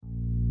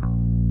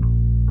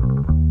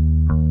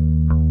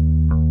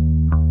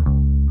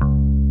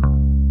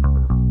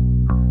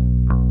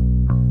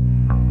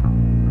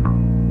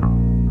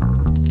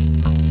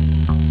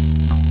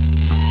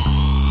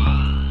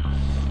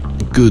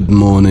Good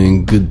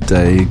morning, good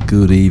day,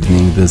 good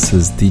evening. This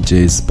is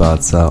DJ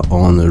Spazza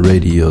on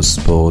Radio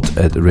Sport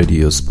at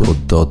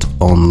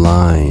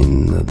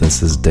radiosport.online.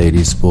 This is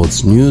Daily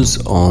Sports News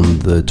on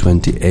the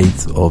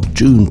 28th of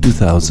June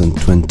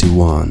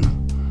 2021.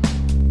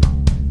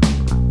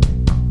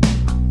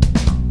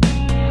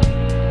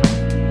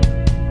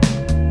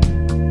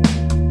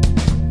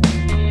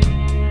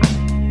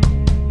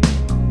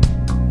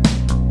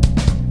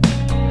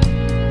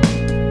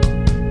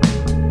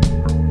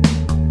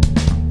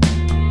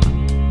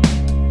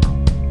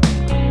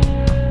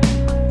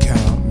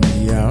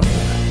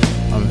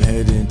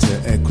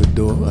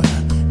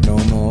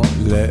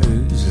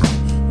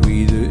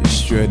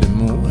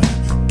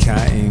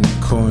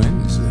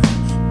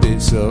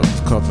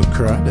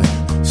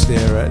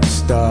 Stare at the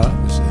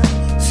stars,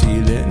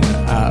 feeling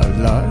out of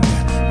luck,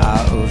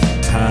 out of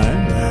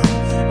time,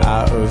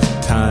 out of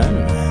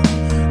time,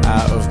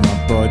 out of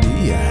my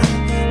body,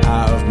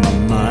 out of my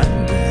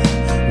mind.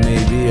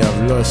 Maybe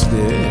I've lost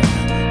it,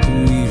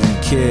 who even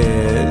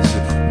cares?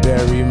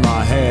 Bury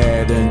my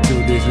head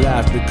until this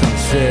life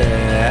becomes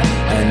fair,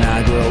 and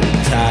I grow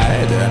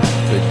tired,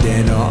 but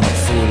then I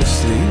fall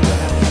asleep.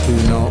 Who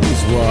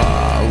knows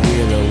what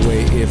will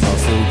await if I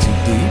fall too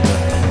deep?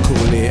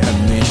 Call it a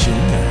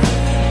mission,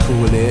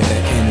 call it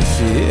an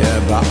interfere,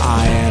 but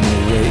I am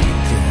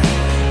awake,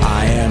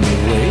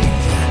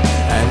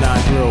 and I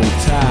grow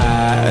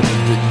tired,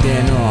 but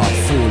then I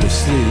fall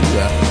asleep.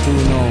 Who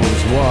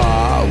knows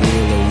what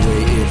will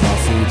await if I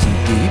fall too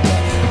deep?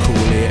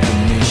 Call it a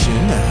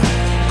mission,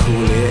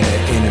 call it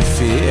an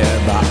interfere,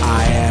 but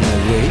I am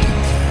awake,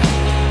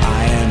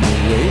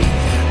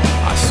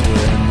 I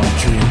swear in my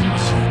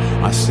dreams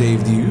I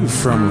saved you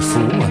from a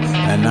fool,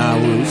 and I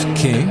was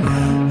king,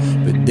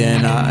 but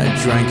then I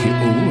drank it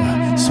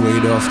all,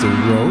 swayed off the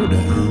road,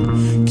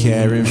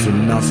 caring for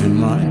nothing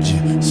much.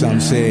 Some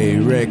say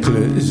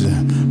reckless,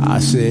 I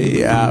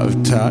say out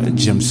of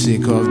touch. I'm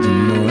sick of the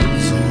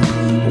noise,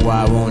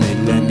 why won't it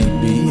let me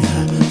be?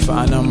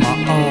 Find on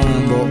my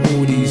own, but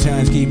all these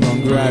hands keep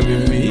on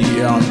grabbing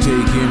me. I'm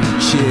taking a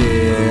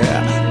chair,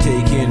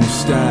 taking a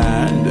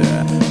stand,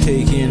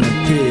 taking a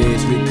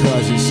piss,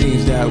 because it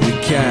seems that we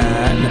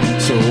can.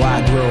 So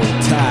I grow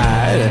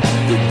tired,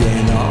 but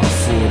then I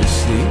fall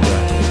asleep.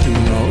 Who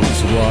knows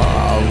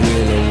what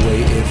will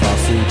await if I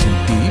fall too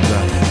deep?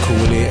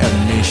 Call it a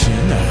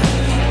mission,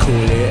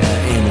 call it an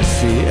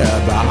interfere,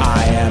 but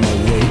I am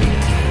awake,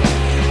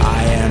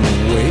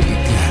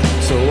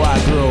 so I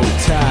grow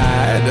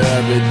tired,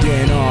 but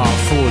then I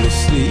fall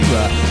asleep.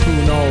 Who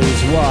knows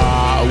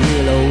what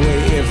will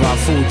await if I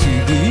fall too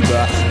deep?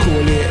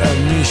 Call it a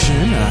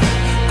mission,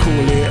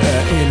 call it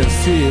an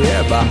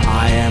interfere, but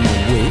I am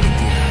awake,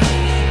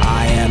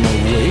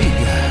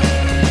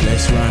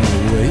 let's run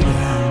away,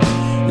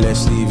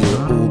 let's leave it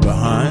all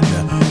behind.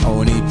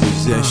 Only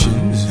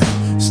possessions,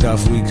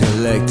 stuff we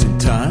collect in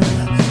time,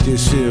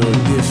 just feel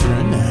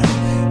different,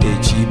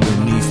 itchy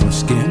beneath my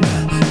skin.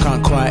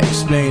 Can't quite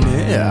explain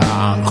it,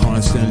 I'm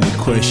constantly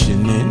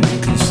questioning.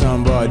 Can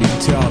somebody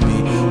tell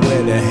me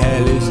where the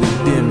hell is the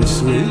dimmer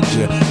switch?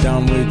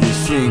 Done with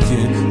this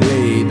thinking,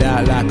 laid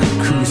out like a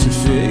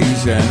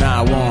crucifix, and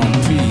I want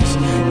peace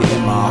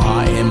in my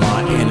heart, in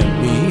my inner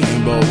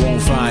being, but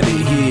won't find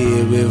it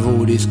here with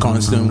all this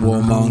constant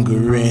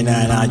warmongering,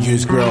 and I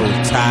just grow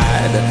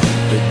tired,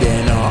 but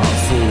then I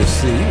fall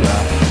asleep.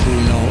 Who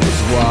knows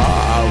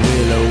what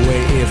will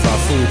await if I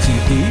fall too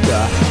deep?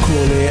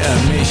 Call it a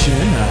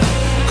mission,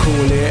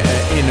 call it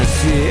an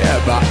interfere,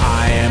 but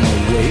I am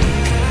awake,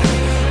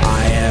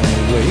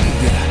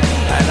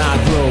 and I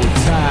grow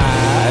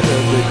tired,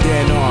 but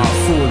then I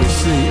fall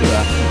asleep.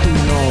 Who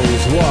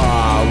knows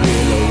what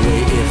will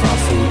await if I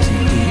fall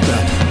too deep?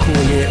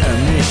 Call it a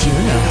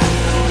mission,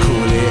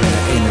 call it an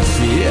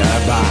interfere,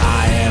 but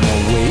I am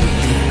awake.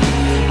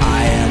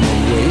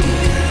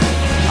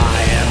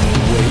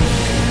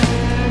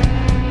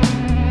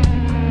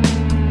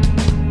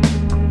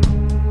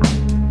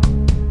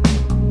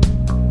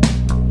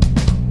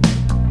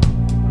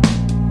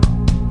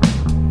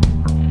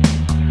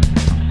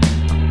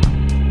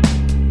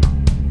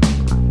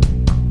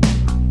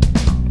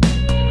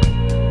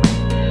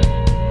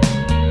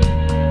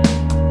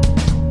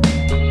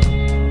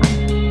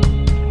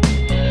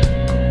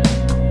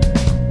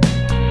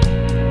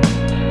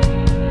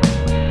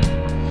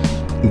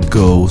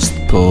 Ghost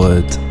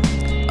poet,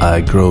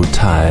 I grow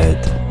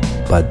tired,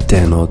 but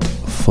dare not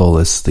fall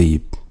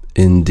asleep.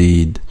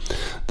 Indeed,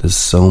 there's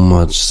so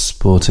much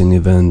sporting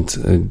event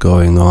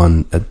going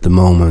on at the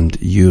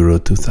moment. Euro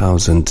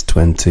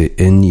 2020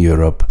 in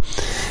Europe,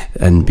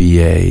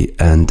 NBA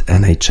and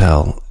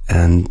NHL,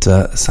 and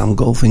some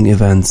golfing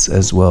events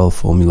as well.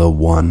 Formula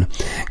 1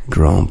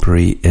 Grand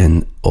Prix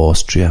in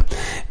Austria.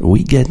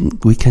 We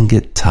can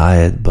get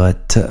tired,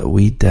 but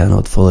we dare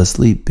not fall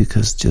asleep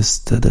because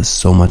there's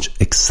so much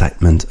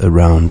excitement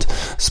around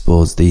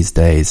sports these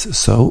days.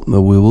 So we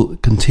will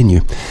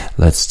continue.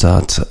 Let's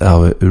start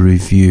our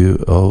review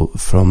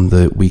from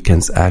the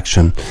weekend's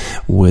action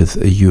with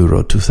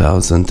Euro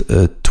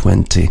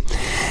 2020.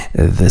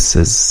 This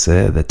is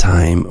the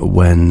time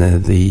when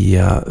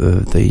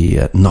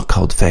the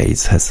knockout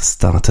phase has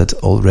started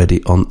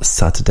already on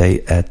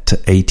Saturday at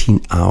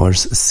 18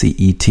 hours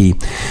CET.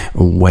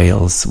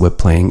 Wales were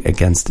playing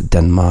against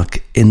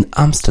Denmark in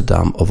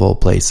Amsterdam, of all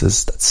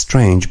places. That's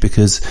strange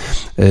because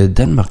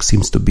Denmark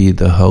seems to be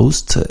the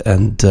host,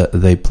 and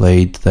they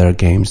played their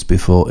games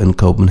before in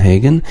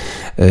Copenhagen.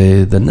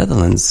 The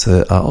Netherlands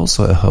are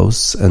also a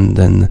host, and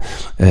then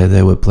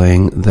they were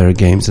playing their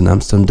games in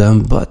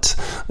Amsterdam, but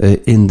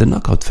in the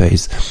knockout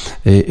phase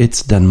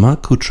it's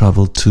Denmark who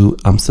traveled to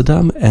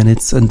Amsterdam, and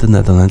it's the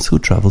Netherlands who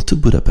traveled to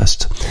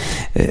Budapest.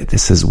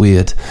 This is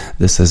weird.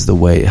 This is the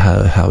way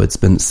how it's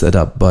been set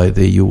up by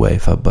the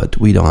UEFA, but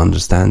we don't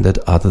understand it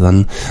other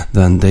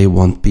than they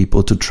want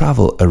people to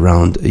travel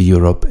around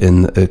Europe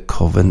in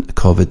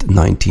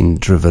COVID-19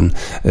 driven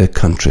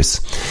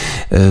countries.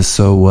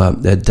 So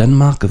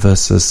Denmark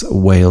versus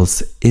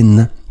Wales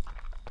in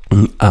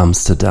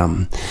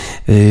Amsterdam.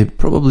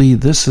 Probably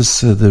this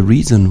is the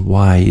reason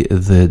why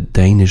the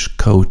Danish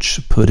coach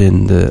put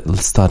in the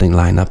starting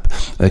lineup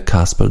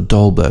Kasper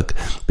Dolberg,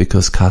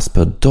 because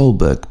Kasper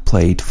Dolberg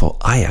played for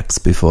Ajax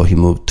before he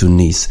moved to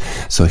Nice,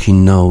 so he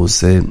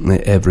knows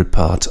every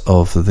part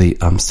of the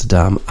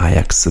Amsterdam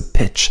Ajax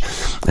pitch,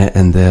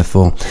 and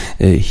therefore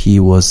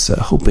he was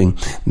hoping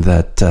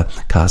that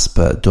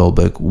Kasper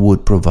Dolberg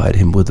would provide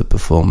him with the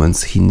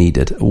performance he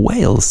needed.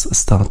 Wales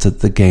started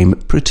the game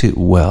pretty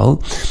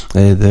well.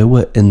 They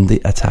were in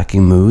the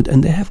attacking mood,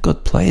 and they have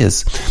got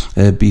players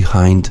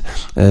behind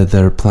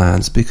their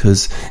plans,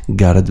 because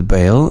Gareth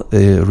Bale,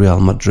 Real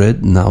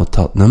Madrid, now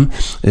Tottenham,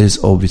 is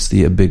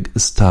obviously a big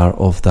star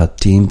of that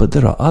team, but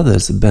there are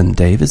others. Ben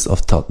Davies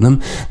of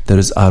Tottenham, there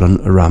is Aaron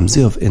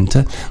Ramsey of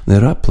Inter.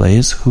 There are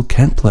players who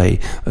can play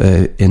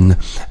in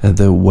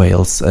the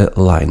Wales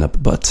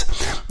lineup, but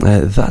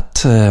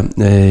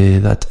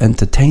that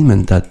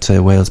entertainment that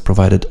Wales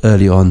provided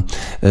early on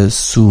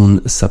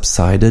soon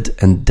subsided,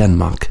 and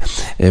Denmark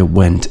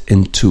went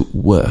into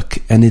work.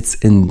 And it's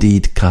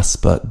indeed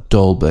Kasper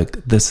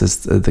Dolberg. This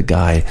is the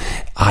guy,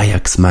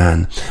 Ajax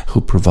man,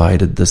 who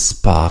provided the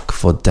spark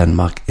for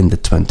Denmark in the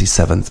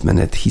 27th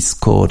minute. He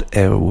scored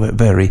a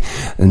very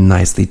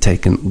nicely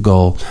taken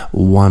goal,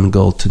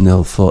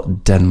 1-0 for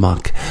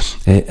Denmark.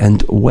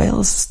 And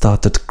Wales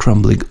started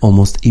crumbling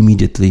almost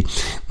immediately,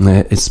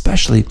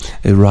 especially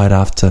right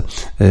after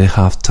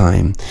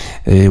half-time.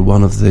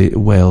 One of the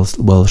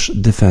Welsh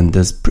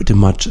defenders pretty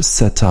much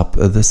set up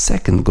the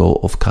second goal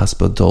of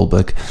Kasper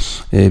Dolberg,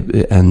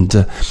 and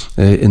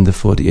in the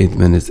 48th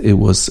minute it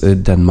was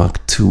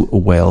Denmark 2,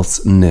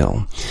 Wales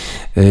 0.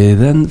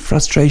 Then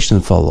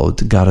frustration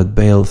followed. Gareth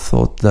Bale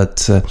thought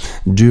that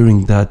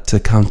during that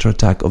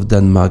counter-attack of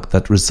Denmark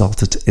that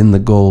resulted in the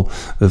goal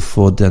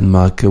for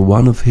Denmark,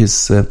 one of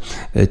his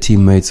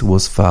teammates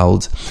was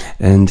fouled,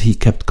 and he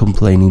kept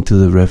complaining to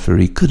the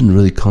referee, couldn't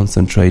really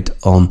concentrate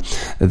on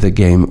the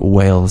game.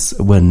 Wales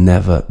were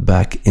never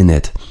back in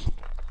it.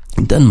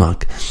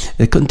 Denmark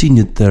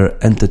continued their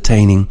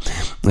entertaining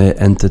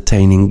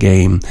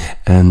game,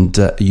 and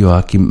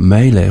Joachim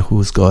Mæhle,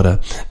 who's got a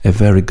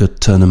very good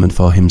tournament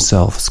for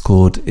himself,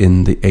 scored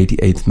in the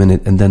 88th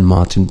minute, and then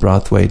Martin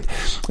Braithwaite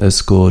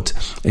scored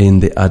in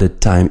the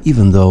added time,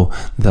 even though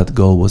that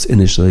goal was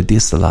initially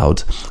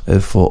disallowed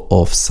for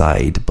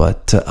offside.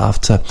 But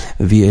after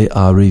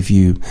VAR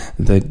review,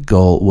 the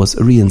goal was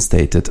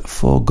reinstated,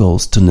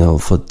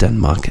 4-0 for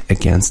Denmark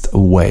against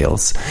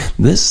Wales.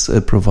 This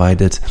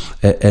provided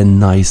a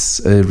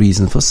nice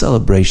reason for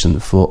celebration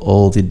for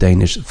all the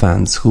Danish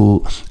fans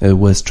who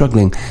were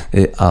struggling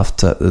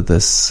after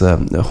this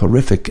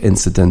horrific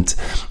incident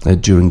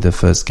during the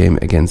first game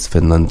against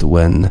Finland,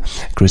 when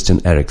Christian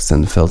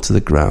Eriksen fell to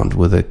the ground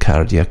with a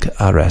cardiac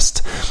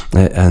arrest,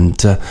 and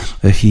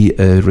he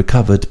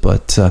recovered,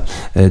 but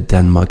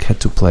Denmark had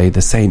to play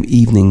the same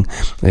evening.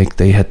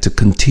 They had to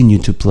continue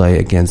to play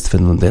against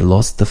Finland. They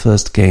lost the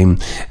first game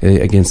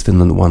against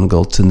Finland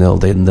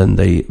 1-0. Then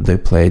they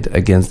played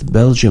against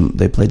Belgium.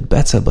 They played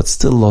better, but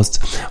still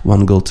lost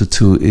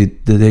 1-2.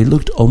 They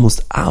looked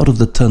almost out of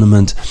the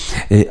tournament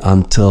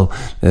until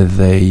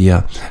they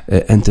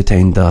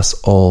entertained us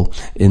all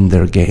in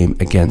their game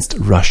against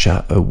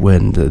Russia,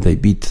 when they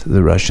beat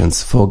the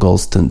Russians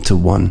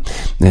 4-1,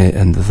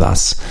 and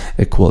thus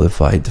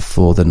qualified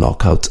for the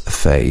knockout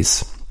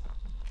phase.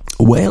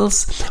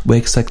 Wales, we're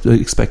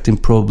expecting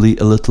probably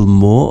a little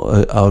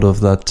more out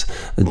of that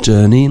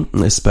journey,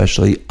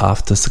 especially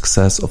after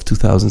success of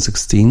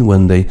 2016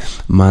 when they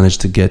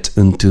managed to get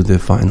into the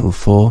Final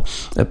Four.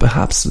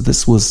 Perhaps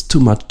this was too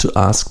much to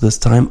ask this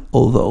time,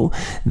 although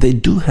they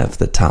do have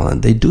the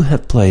talent. They do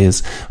have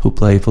players who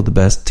play for the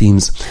best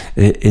teams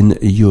in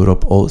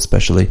Europe, or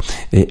especially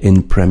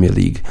in Premier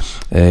League.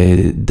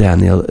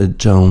 Daniel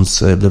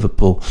Jones,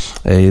 Liverpool,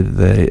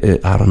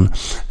 Aaron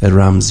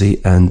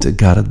Ramsey and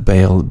Gareth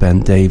Bale,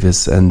 Ben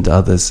Davis and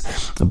others,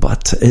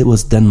 but it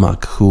was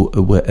Denmark who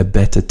were a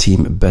better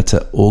team,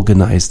 better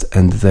organized,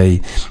 and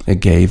they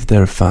gave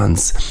their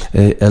fans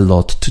a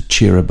lot to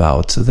cheer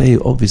about. They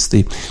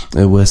obviously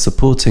were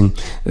supporting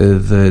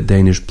the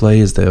Danish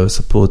players. They were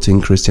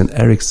supporting Christian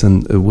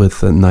Eriksen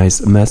with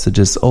nice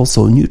messages.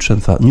 Also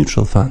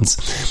neutral fans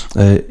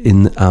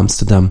in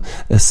Amsterdam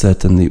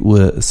certainly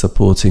were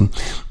supporting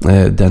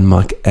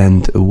Denmark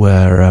and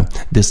were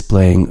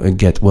displaying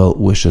get well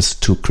wishes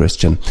to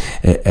Christian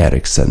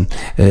Eriksen.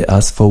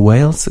 As for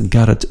Wales,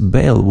 Gareth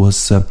Bale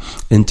was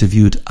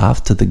interviewed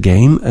after the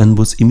game and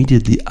was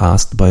immediately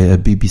asked by a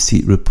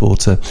BBC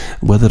reporter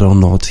whether or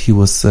not he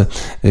was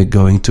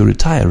going to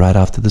retire right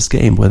after this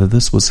game, whether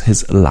this was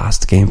his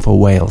last game for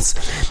Wales.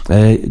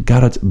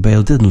 Gareth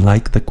Bale didn't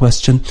like the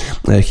question.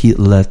 He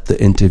left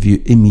the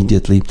interview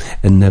immediately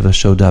and never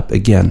showed up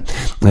again.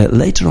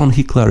 Later on,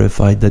 he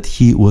clarified that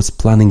he was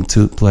planning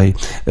to play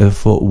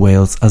for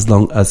Wales as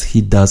long as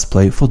he does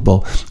play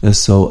football.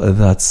 So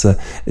that's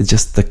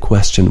just the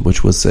question,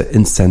 which was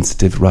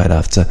insensitive right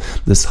after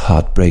this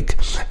heartbreak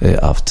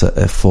after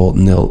a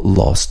 4-0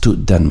 loss to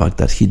Denmark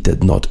that he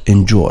did not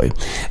enjoy.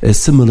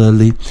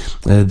 Similarly,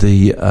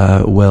 the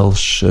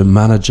Welsh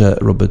manager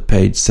Robert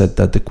Page said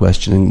that the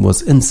questioning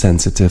was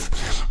insensitive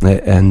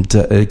and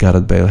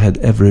Gareth Bale had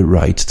every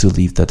right to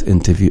leave that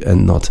interview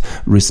and not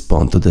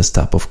respond to this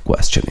type of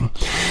questioning.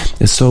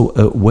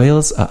 So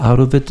Wales are out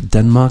of it.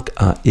 Denmark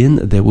are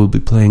in. They will be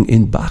playing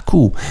in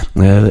Baku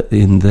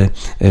in the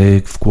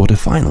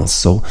quarterfinals.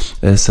 So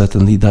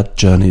certainly that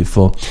journey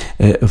for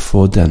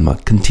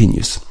Denmark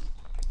continues.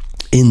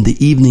 In the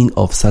evening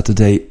of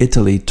Saturday,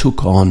 Italy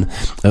took on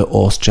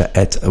Austria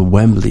at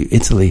Wembley.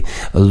 Italy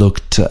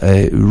looked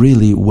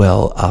really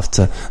well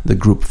after the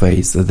group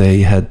phase.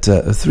 They had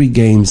 3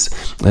 games,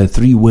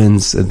 3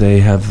 wins. They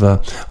have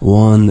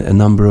won a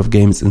number of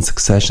games in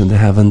succession. They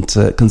haven't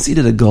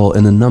conceded a goal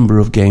in a number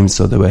of games,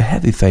 so they were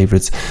heavy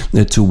favourites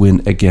to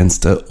win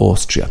against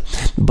Austria.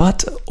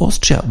 But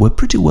Austria were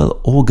pretty well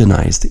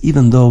organised,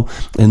 even though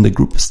in the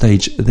group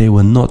stage they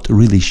were not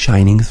really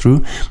shining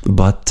through,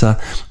 but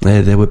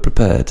they were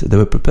prepared. They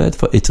were prepared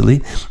for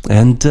Italy,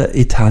 and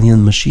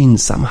Italian machine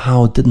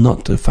somehow did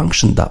not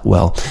function that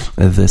well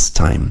this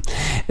time.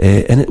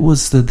 And it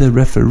was the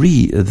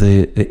referee,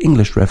 the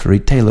English referee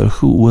Taylor,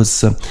 who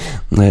was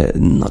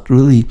not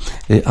really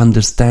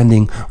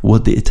understanding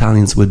what the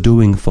Italians were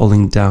doing,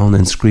 falling down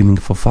and screaming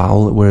for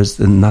foul, whereas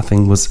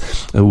nothing was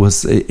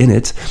in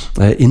it.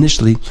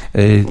 Initially,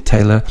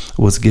 Taylor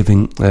was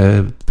giving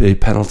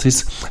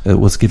penalties,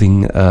 was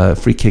giving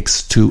free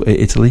kicks to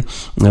Italy,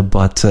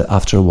 but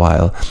after a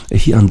while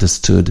he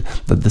understood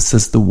that this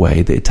is the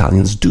way the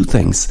Italians do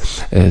things.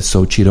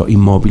 So Ciro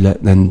Immobile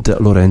and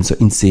Lorenzo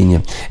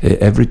Insigne,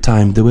 every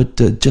time they were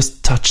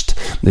just touched,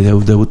 they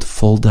would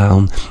fall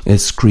down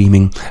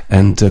screaming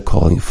and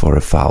calling for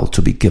a foul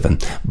to be given.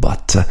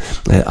 But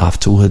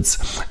afterwards,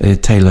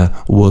 Taylor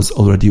was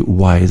already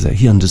wiser.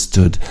 He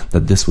understood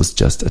that this was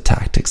just a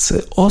tactics.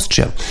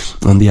 Austria,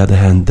 on the other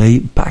hand,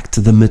 they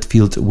packed the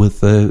midfield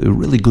with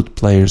really good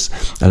players.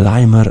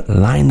 Leimer,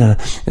 Leiner,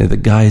 the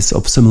guys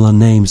of similar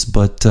names,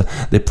 but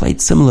they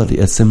played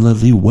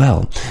similarly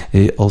well.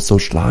 Also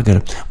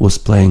Schlager was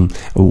playing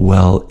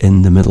well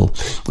in the middle.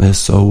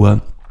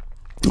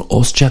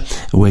 Austria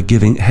were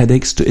giving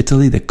headaches to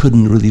Italy. They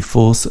couldn't really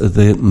force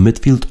the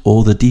midfield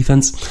or the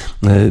defense.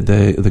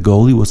 The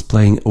goalie was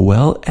playing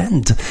well,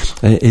 and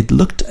it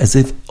looked as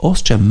if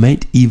Austria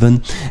might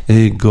even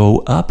go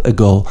up a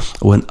goal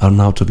when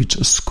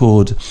Arnautovic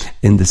scored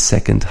in the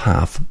second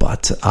half.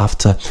 But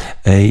after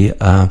a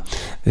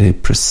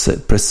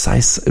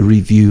precise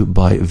review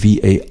by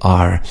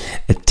VAR,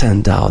 it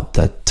turned out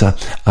that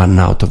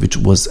Arnautovic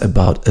was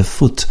about a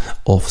foot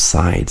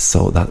offside,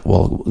 so that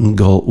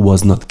goal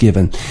was not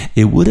given.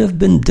 It would have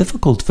been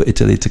difficult for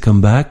Italy to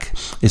come back,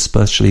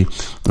 especially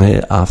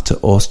after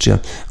Austria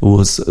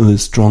was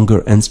stronger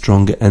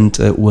and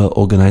well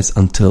organized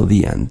until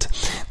the end.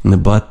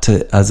 But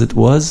as it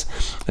was,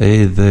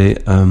 the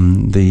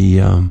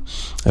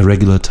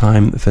regular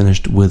time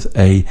finished with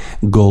a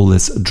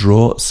goalless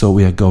draw, so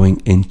we are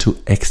going into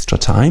extra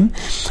time,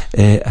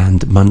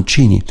 and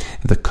Mancini,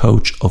 the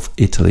coach of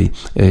Italy,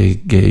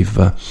 gave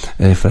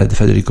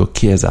Federico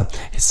Chiesa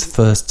his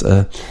first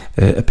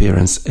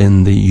appearance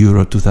in the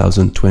Euro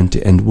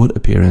 2020, and what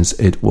appearance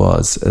it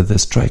was. The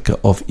striker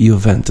of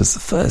Juventus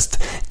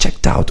first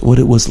checked out what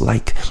it was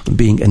like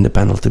being in the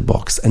penalty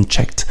box and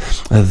checked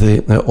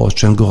the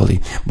Austrian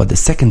goalie, but the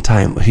second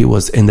time he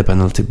was in the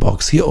penalty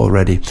box, he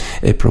already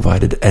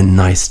provided a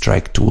nice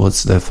strike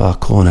towards the far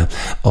corner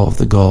of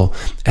the goal,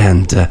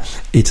 and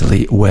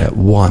Italy were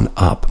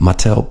 1-up.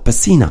 Matteo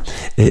Pessina,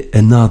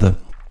 another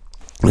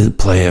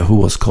player who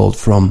was called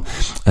from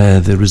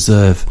the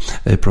reserve,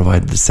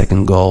 provided the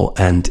second goal,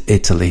 and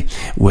Italy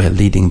were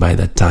leading by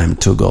that time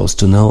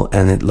 2-0,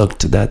 and it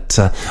looked that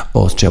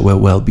Austria were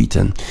well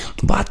beaten.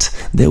 But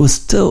they were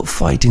still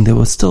fighting, they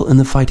were still in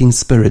the fighting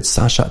spirit.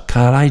 Sasha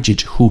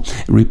Karajic, who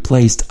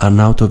replaced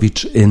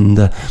Arnautovic in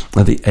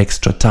the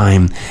extra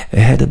time,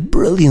 had a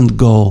brilliant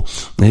goal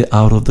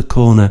out of the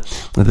corner.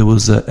 There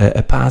was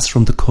a pass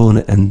from the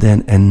corner and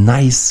then a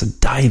nice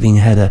diving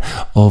header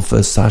of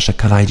Sasha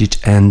Karajic,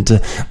 and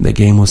the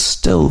game was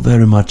still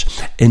very much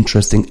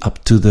interesting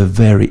up to the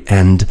very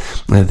end.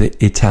 The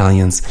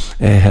Italians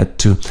had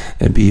to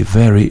be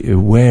very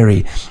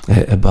wary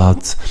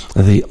about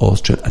the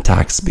Austrian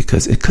attacks,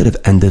 because it could have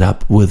ended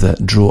up with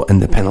a draw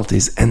and the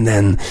penalties, and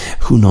then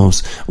who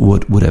knows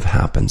what would have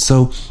happened.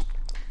 So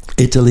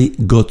Italy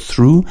got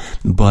through,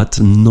 but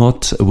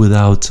not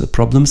without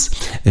problems.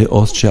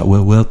 Austria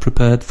were well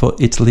prepared for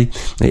Italy.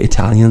 The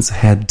Italians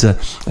had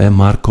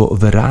Marco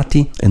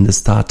Verratti in the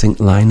starting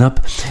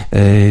lineup.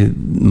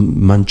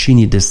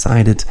 Mancini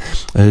decided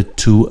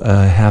to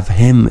have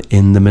him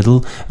in the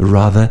middle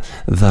rather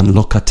than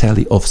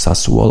Locatelli of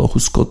Sassuolo, who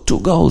scored 2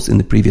 goals in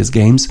the previous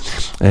games.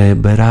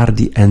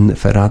 Berardi and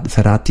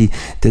Verratti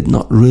did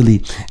not really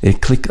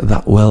click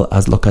that well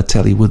as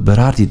Locatelli with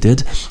Berardi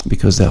did,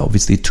 because they're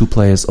obviously 2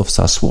 players of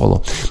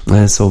Sassuolo.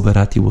 So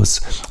Verratti was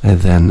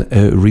then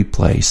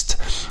replaced.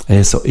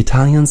 So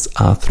Italians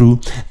are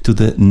through to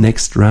the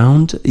next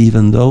round,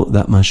 even though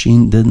that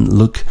machine didn't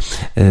look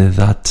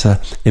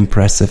that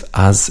impressive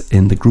as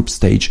in the group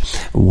stage,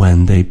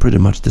 when they pretty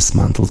much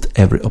dismantled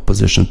every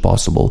opposition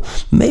possible.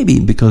 Maybe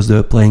because they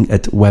were playing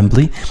at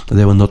Wembley,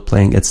 they were not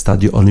playing at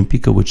Stadio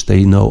Olimpico, which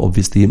they know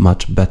obviously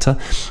much better.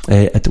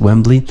 At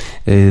Wembley,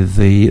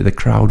 the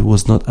crowd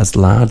was not as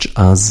large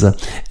as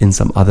in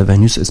some other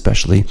venues,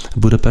 especially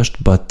Budapest,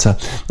 but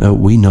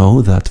we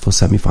know that for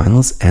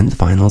semi-finals and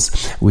finals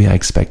we are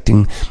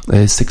expecting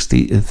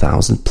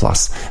 60,000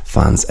 plus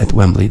fans at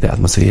Wembley. The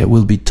atmosphere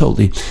will be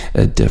totally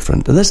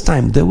different. This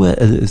time there were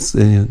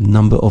a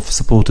number of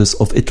supporters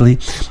of Italy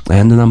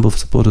and a number of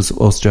supporters of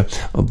Austria,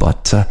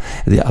 but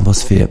the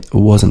atmosphere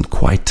wasn't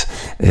quite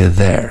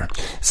there.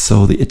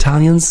 So the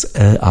Italians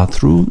are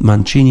through.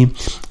 Mancini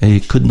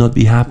could not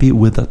be happy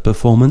with that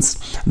performance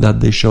that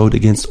they showed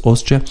against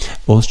Austria.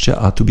 Austria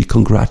are to be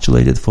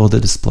congratulated for the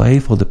display,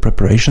 for the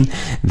preparation.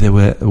 They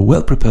were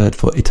well prepared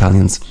for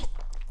Italians.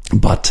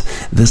 But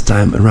this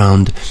time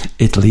around,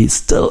 Italy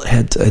still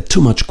had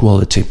too much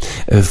quality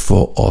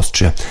for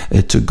Austria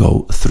to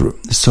go through.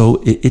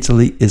 So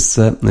Italy is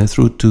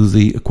through to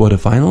the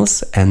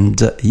quarterfinals,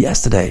 and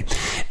yesterday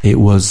it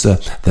was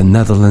the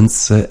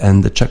Netherlands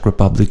and the Czech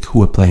Republic who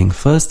were playing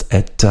first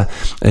at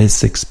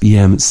 6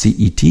 p.m.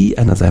 CET,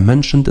 and as I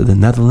mentioned, the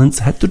Netherlands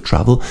had to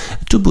travel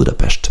to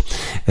Budapest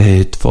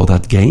for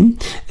that game.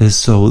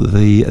 So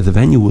the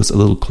venue was a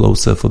little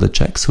closer for the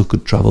Czechs, who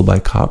could travel by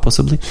car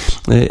possibly,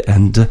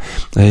 and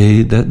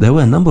there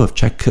were a number of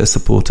Czech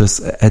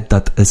supporters at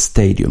that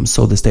stadium.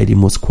 So the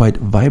stadium was quite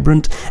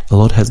vibrant. A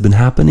lot has been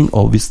happening.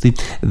 Obviously,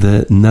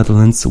 the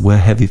Netherlands were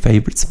heavy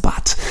favorites,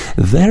 but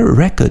their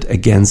record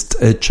against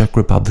Czech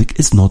Republic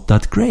is not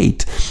that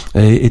great.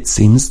 It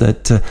seems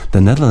that the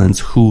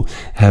Netherlands, who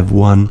have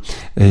won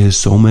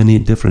so many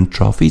different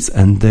trophies,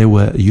 and they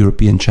were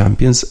European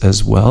champions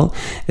as well,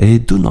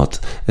 do not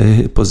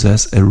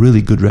possess a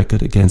really good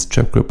record against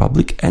Czech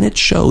Republic, and it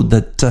showed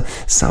that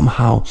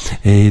somehow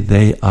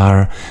they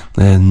are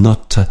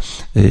not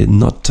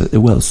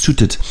well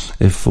suited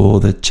for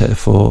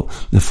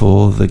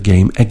the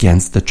game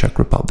against the Czech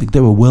Republic.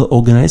 They were well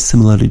organized,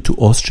 similarly to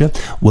Austria,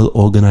 well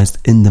organized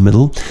in the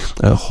middle.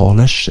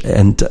 Holeš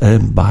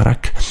and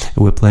Barak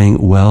were playing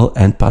well,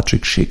 and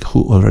Patrick Schick,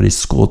 who already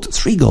scored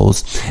 3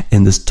 goals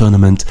in this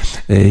tournament,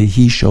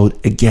 he showed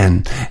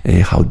again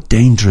how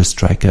dangerous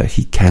striker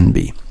he can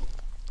be.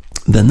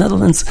 The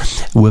Netherlands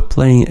were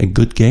playing a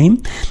good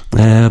game,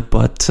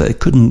 but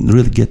couldn't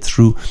really get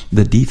through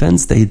the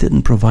defense. They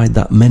didn't provide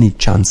that many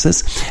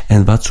chances,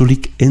 and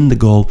Vaculik in the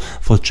goal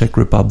for Czech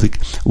Republic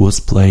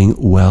was playing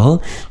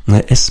well,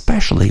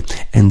 especially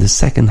in the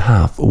second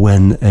half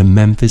when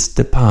Memphis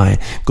Depay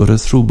got a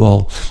through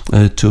ball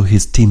to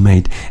his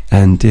teammate,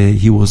 and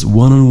he was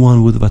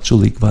one-on-one with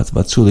Vaculik.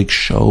 Vaculik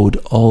showed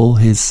all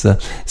his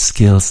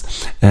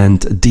skills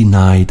and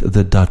denied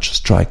the Dutch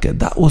striker.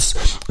 That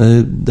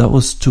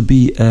was to be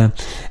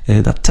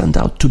that turned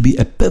out to be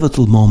a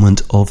pivotal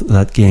moment of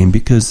that game,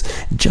 because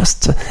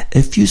just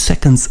a few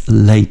seconds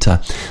later,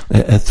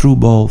 a through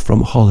ball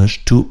from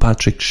Holeš to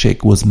Patrick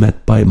Schick was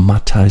met by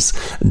Matthijs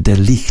de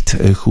Ligt,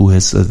 who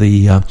is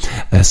the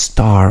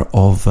star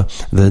of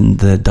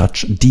the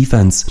Dutch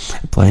defense,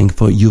 playing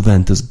for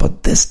Juventus.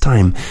 But this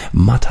time,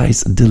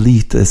 Matthijs de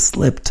Ligt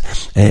slipped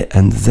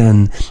and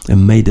then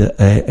made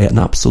an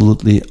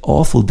absolutely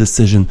awful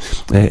decision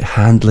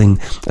handling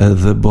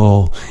the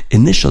ball.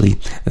 Initially,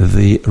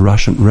 the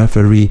Russian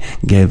referee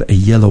gave a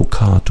yellow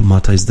card to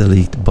Matthijs de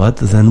Ligt, but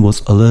then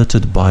was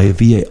alerted by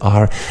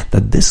VAR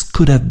that this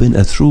could have been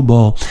a through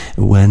ball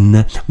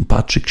when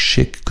Patrick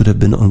Schick could have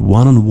been on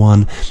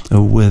one-on-one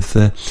with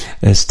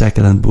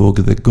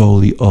Stekelenburg, the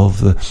goalie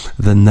of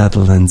the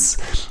Netherlands.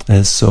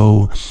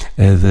 So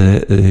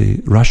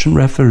the Russian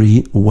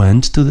referee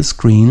went to the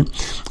screen.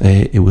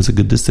 It was a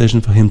good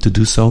decision for him to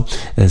do so.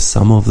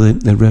 Some of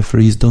the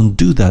referees don't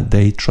do that.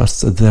 They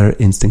trust their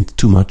instinct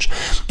too much.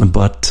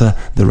 But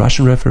the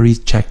Russian referee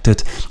checked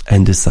it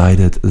and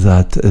decided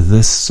that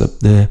this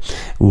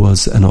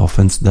was an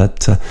offense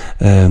that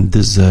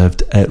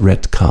deserved a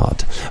red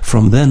card.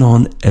 From then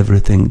on,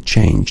 everything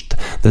changed.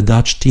 The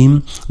Dutch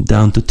team,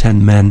 down to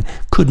 10 men,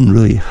 couldn't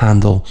really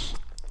handle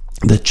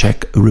the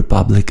Czech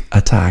Republic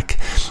attack,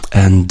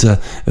 and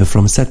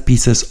from set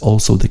pieces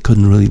also they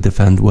couldn't really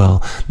defend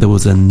well. There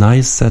was a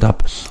nice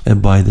setup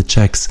by the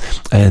Czechs,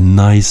 a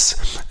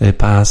nice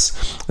pass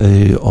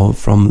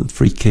from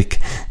free kick,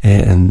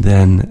 and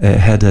then a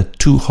header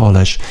to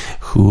Holeš,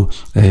 who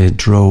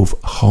drove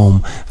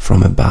home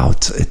from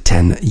about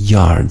 10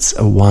 yards.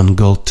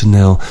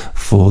 1-0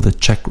 for the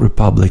Czech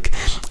Republic.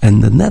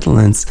 And the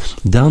Netherlands,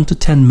 down to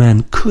 10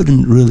 men,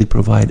 couldn't really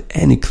provide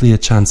any clear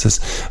chances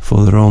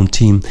for their own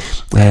team.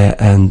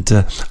 And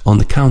on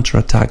the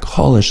counter-attack,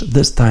 Holeš,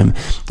 this time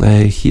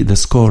the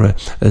scorer,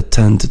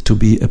 turned to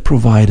be a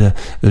provider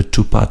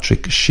to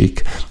Patrick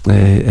Schick.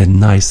 A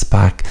nice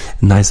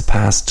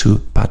pass to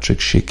Patrick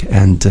Schick,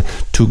 and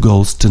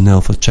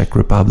 2-0 for Czech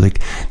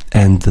Republic,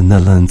 and the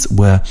Netherlands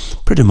were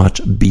pretty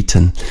much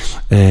beaten.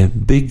 A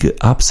big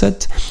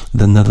upset.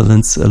 The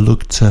Netherlands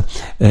looked a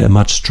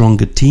much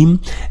stronger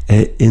team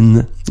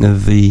in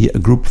the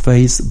group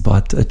phase,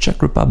 but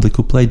Czech Republic,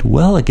 who played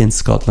well against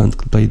Scotland,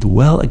 played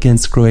well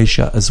against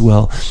Croatia as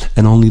well,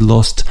 and only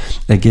lost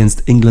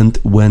against England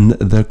when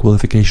their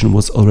qualification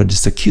was already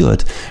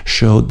secured,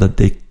 showed that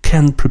they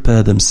can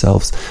prepare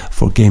themselves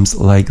for games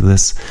like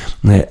this,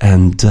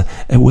 and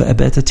were a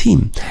better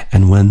team.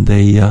 And when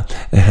they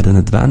had an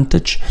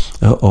advantage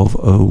of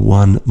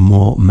one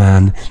more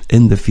man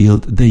in the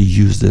field, they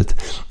used it,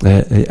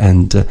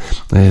 and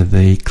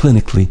they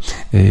clinically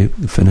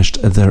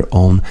finished their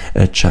own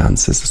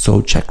chances.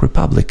 So Czech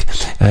Republic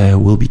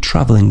will be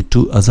traveling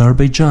to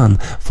Azerbaijan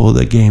for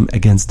the game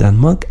against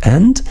Denmark,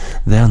 and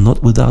they are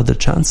not without the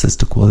chances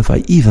to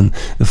qualify even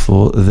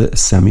for the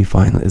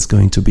semi-final. It's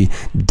going to be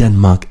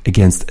Denmark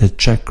against the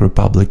Czech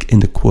Republic in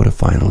the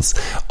quarterfinals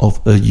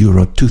of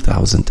Euro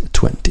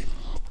 2020.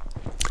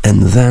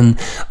 And then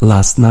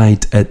last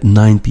night at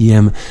 9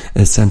 p.m.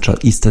 Central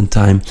Eastern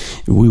Time,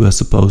 we were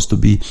supposed to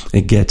be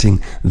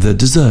getting the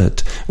dessert,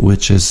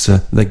 which is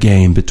the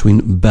game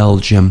between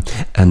Belgium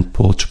and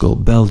Portugal.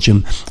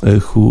 Belgium,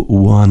 who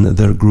won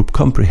their group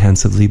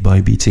comprehensively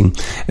by beating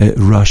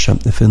Russia,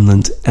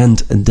 Finland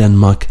and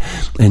Denmark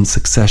in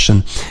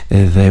succession.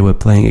 They were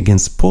playing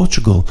against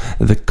Portugal,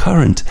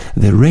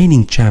 the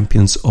reigning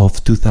champions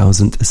of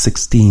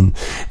 2016.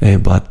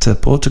 But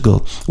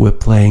Portugal were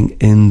playing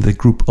in the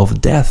group of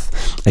death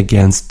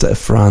against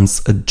France,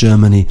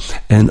 Germany,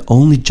 and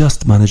only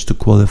just managed to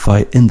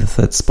qualify in the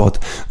third spot,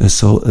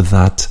 so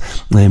that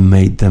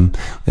made them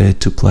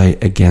to play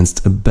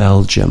against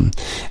Belgium.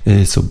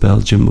 So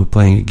Belgium were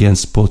playing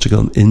against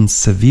Portugal in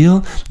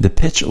Seville. The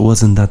pitch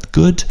wasn't that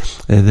good.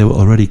 They were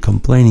already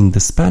complaining, the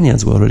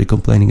Spaniards were already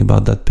complaining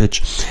about that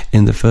pitch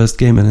in the first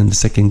game and in the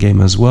second game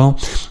as well.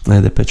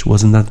 The pitch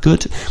wasn't that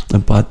good,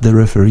 but the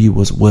referee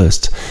was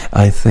worst,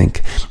 I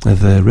think.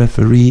 The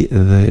referee,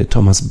 the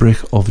Thomas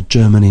Brich of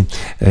Germany,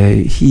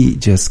 he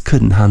just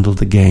couldn't handle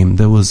the game.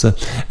 There was a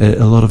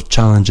lot of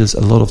challenges, a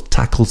lot of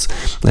tackles.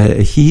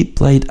 He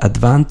played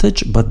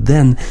advantage, but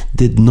then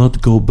did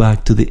not go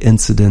back to the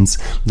incidents,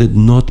 did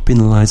not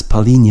penalize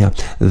Palhinha,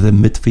 the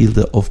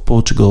midfielder of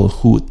Portugal,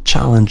 who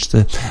challenged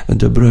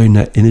De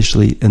Bruyne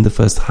initially in the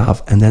first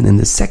half, and then in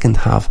the second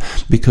half,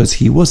 because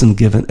he wasn't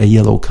given a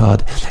yellow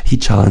card, he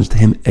challenged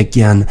him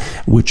again,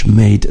 which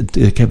made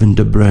Kevin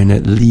De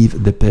Bruyne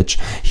leave the pitch.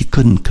 He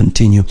couldn't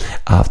continue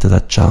after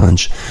that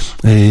challenge.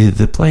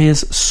 The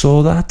players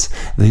saw that.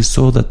 They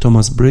saw that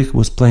Thomas Brich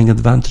was playing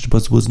advantage,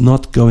 but was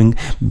not going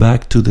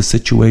back to the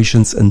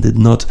situations and did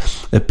not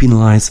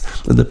penalize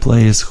the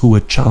players who were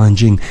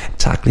challenging,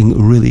 tackling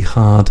really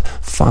hard,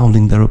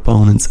 fouling their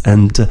opponents,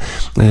 and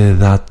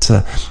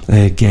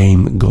that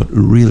game got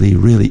really,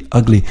 really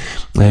ugly.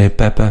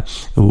 Pepe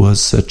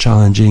was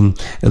challenging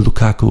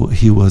Lukaku.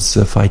 He was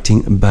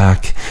fighting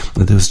back.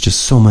 There was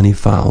just so many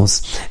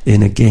fouls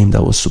in a game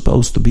that was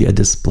supposed to be a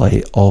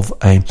display of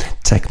a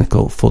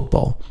technical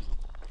football.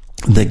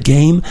 The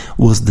game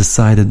was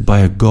decided by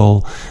a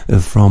goal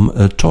from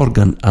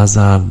Torgan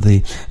Hazard,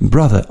 the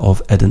brother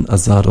of Eden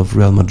Hazard of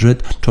Real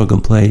Madrid.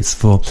 Torgan plays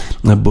for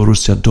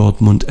Borussia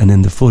Dortmund, and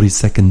in the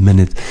 42nd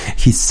minute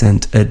he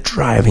sent a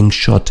driving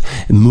shot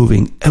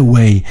moving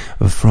away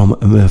from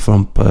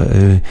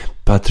Rui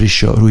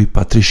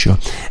Patricio,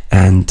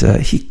 and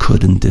he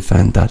couldn't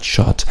defend that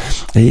shot.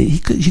 He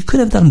could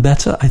have done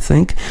better, I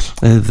think,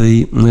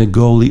 the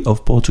goalie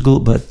of Portugal,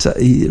 but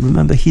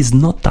remember, he's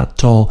not that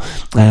tall,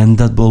 and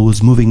that ball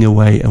was moving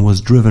away and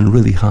was driven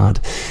really hard.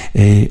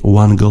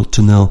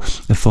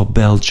 1-0 for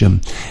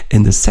Belgium.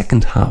 In the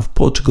second half,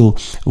 Portugal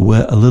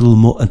were a little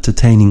more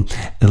entertaining,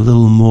 a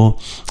little more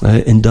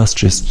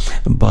industrious,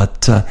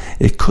 but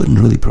it couldn't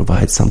really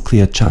provide some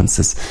clear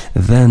chances.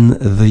 Then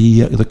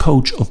the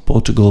coach of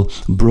Portugal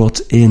brought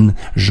in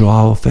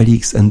João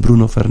Felix and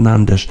Bruno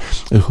Fernandes,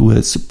 who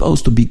were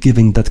supposed to be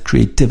giving that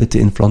creativity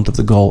in front of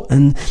the goal,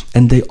 and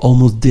they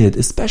almost did.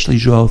 Especially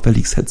João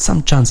Felix had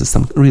some chances,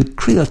 some real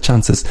clear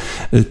chances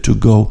to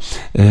go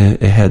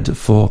ahead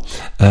for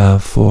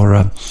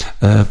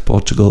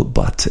Portugal,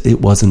 but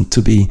it wasn't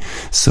to be.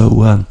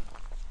 So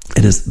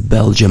it is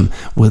Belgium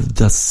with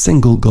the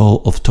single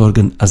goal of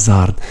Torgan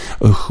Hazard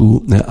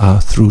who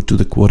are through to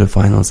the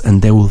quarterfinals,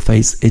 and they will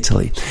face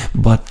Italy.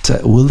 But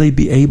will they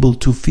be able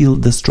to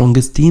field the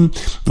strongest team?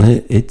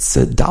 It's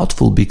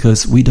doubtful,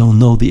 because we don't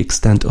know the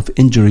extent of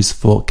injuries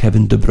for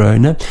Kevin De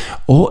Bruyne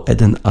or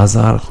Eden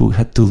Hazard, who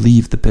had to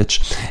leave the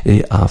pitch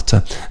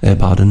after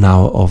about an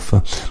hour of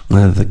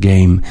the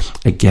game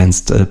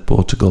against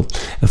Portugal.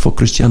 For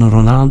Cristiano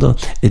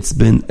Ronaldo, it's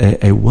been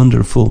a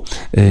wonderful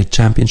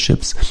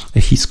championships.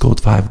 He scored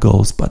 5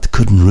 goals, but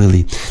couldn't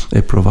really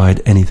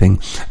provide anything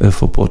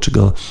for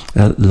Portugal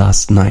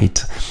last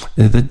night.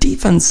 The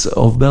defense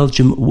of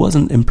Belgium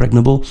wasn't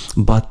impregnable,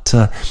 but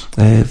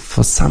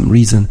for some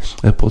reason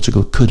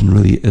Portugal couldn't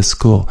really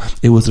score.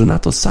 It was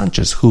Renato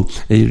Sanchez, who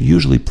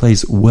usually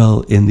plays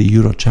well in the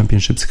Euro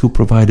Championships, who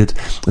provided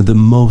the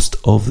most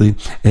of the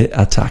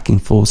attacking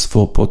force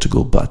for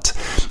Portugal, but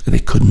they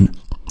couldn't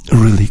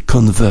really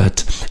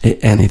convert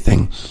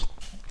anything.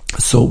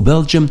 So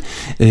Belgium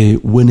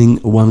winning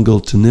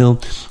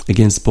 1-0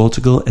 against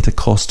Portugal at a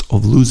cost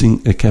of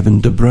losing Kevin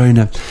De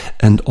Bruyne,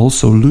 and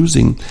also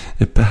losing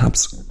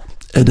perhaps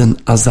Eden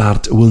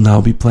Hazard will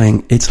now be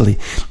playing Italy,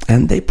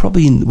 and they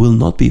probably will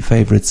not be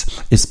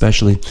favourites,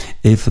 especially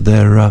if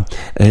their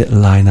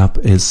lineup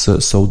is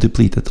so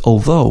depleted.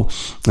 Although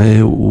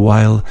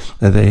while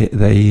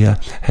they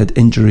had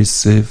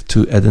injuries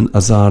to Eden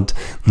Hazard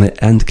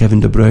and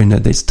Kevin De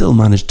Bruyne, they still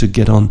managed to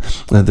get on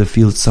the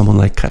field someone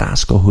like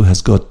Carrasco, who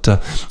has got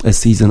a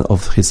season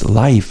of his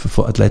life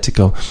for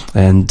Atletico,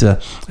 and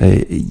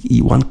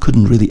one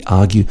couldn't really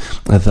argue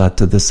that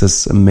this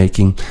is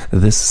making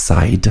this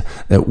side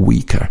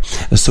weak.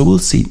 So we'll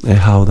see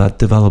how that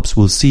develops.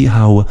 We'll see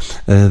how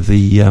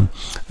the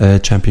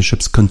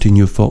championships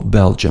continue for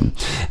Belgium.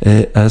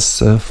 As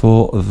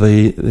for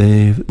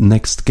the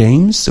next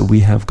games,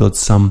 we have got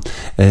some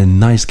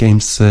nice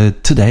games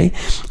today.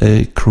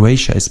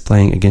 Croatia is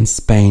playing against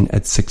Spain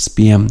at 6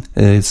 p.m.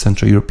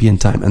 Central European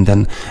time, and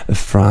then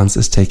France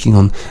is taking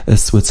on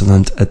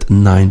Switzerland at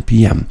 9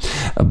 p.m.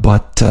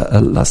 But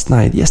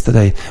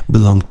yesterday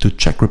belonged to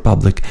Czech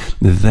Republic.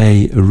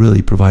 They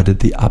really provided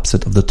the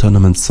upset of the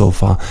tournament so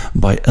far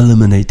by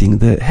eliminating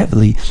the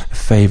heavily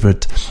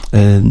favored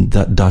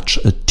Dutch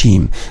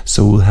team.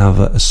 So we'll have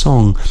a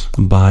song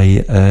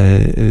by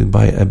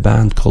a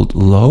band called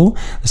Low.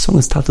 The song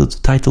is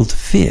titled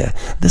Fear.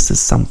 This is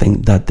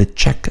something that the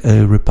Czech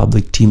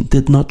Republic team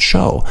did not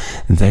show.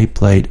 They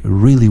played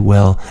really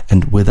well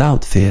and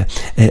without fear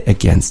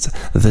against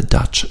the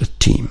Dutch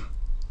team.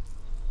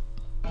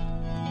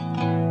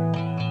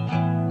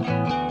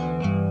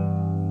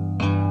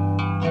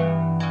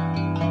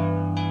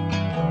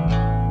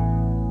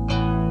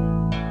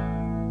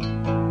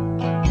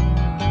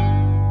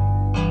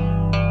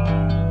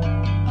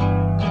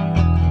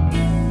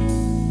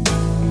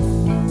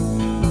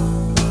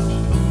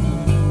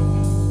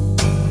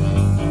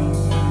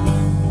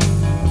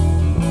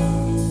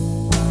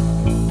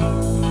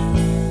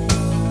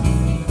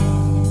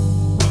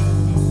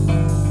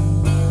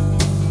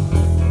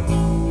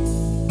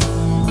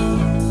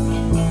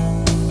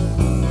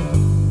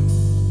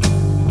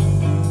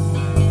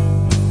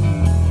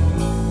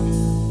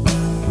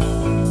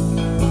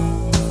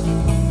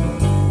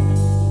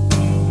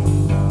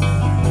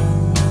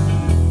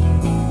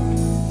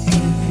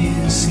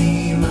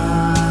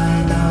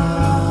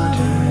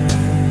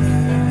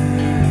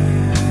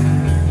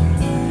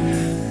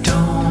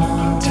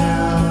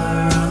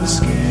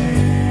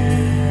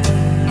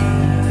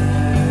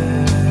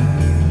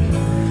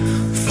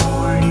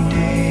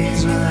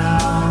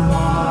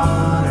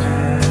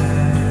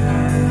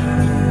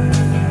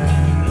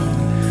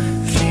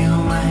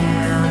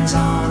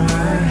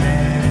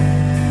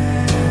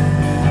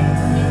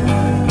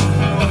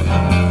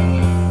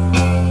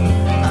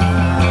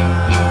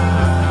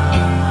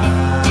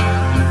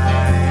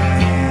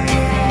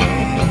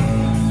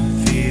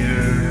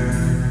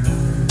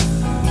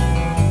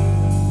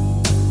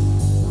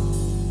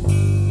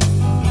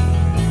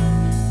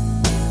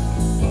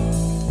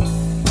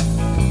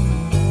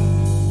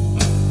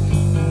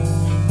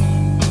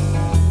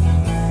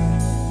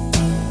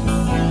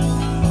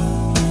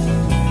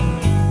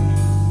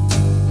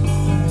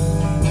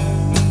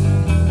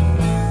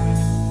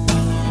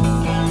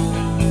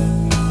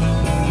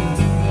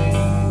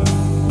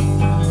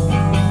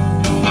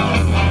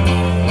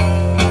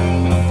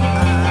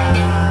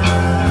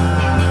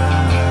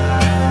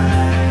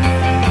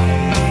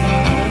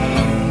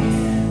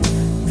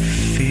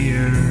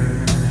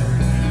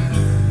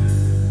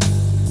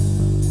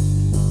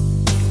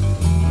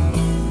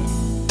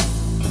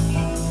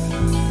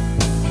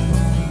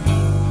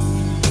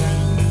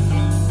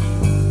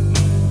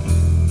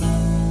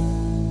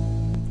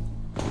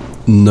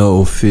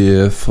 No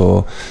fear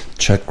for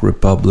Czech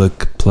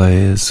Republic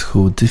players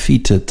who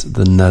defeated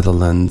the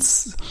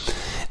Netherlands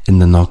in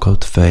the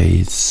knockout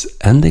phase,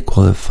 and they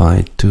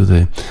qualified to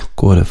the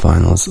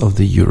quarterfinals of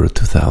the Euro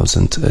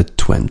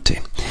 2020.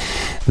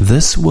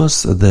 This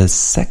was the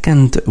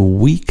second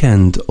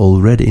weekend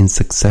already in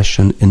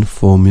succession in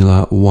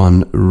Formula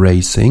One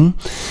racing.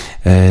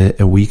 A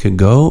week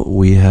ago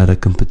we had a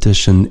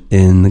competition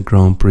in the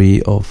Grand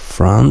Prix of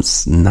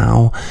France.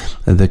 Now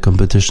the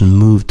competition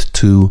moved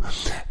to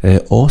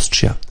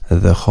Austria,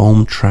 the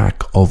home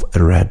track of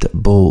Red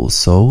Bull.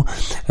 So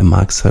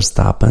Max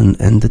Verstappen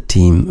and the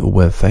team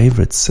were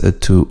favorites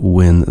to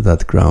win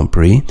that Grand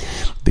Prix,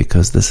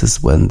 because this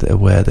is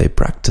where they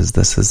practice,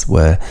 this is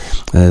where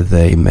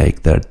they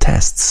make their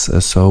tests.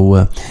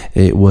 So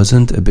it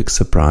wasn't a big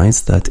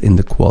surprise that in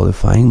the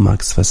qualifying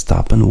Max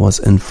Verstappen was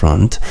in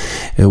front.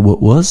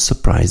 What was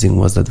surprising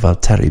was that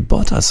Valtteri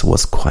Bottas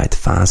was quite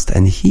fast,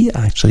 and he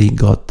actually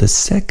got the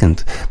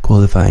second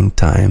qualifying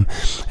time,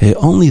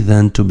 only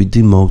then to be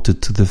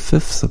demoted to the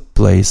 5th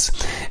place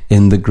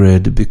in the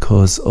grid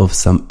because of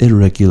some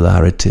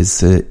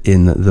irregularities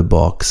in the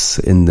box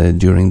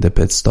during the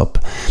pit stop.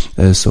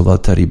 So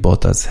Valtteri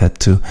Bottas had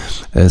to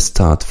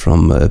start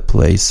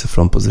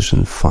from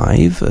position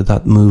 5.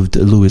 That moved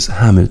Lewis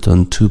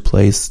Hamilton to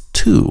place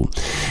 2,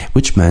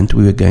 which meant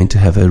we were going to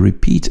have a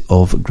repeat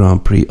of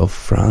Grand Prix of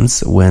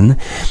France when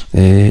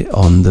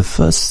on the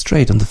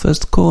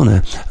first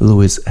corner,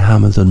 Lewis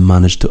Hamilton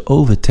managed to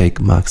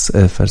overtake Max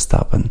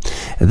Verstappen.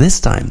 This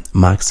time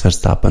Max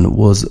Verstappen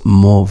was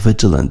more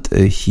vigilant.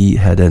 He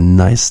had a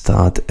nice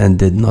start and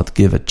did not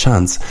give a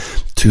chance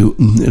to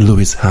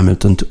Lewis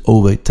Hamilton to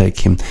overtake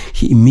him.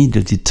 He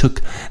immediately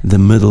took the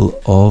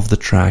middle of the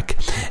track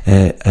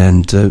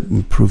and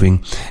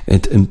proving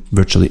it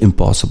virtually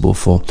impossible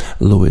for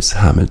Lewis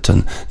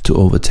Hamilton to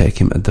overtake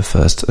him at the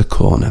first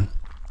corner.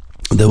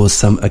 There was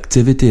some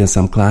activity and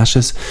some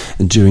clashes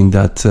during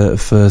that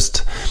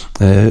first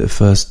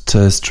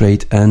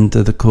straight and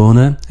the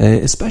corner,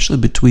 especially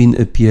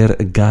between Pierre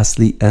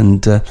Gasly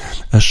and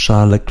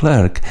Charles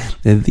Leclerc.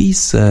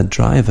 These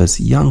drivers,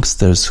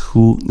 youngsters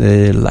who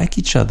like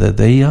each other,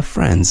 they are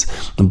friends,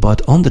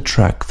 but on the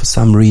track for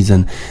some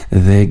reason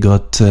they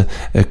got a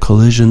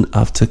collision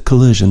after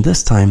collision.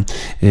 This time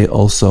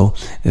also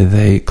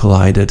they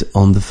collided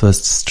on the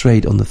first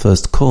straight, on the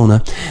first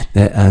corner,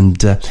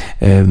 and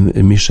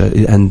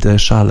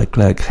Charles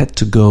Leclerc had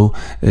to go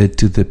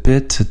to the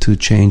pit to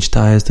change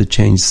tires, to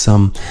change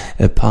some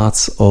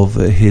parts of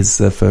his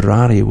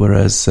Ferrari,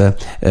 whereas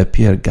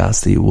Pierre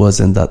Gasly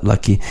wasn't that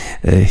lucky.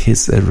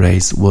 His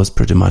race was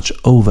pretty much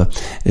over,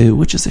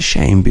 which is a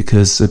shame,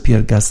 because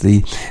Pierre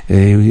Gasly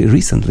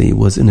recently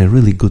was in a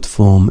really good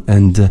form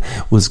and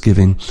was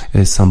giving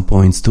some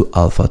points to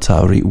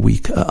AlphaTauri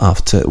week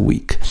after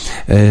week.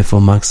 For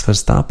Max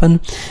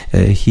Verstappen,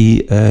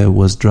 he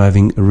was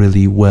driving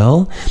really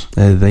well.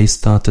 They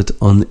started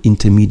on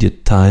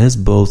intermediate tires,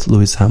 both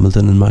Lewis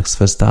Hamilton and Max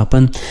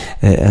Verstappen,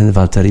 and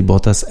Valtteri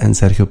Bottas and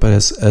Sergio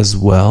Perez as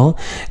well.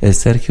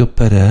 Sergio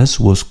Perez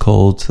was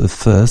called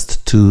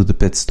first to the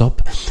pit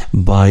stop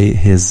by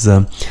his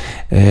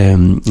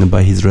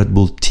Red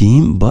Bull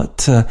team,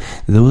 but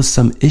there was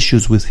some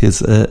issues with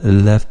his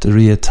left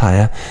rear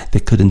tire. They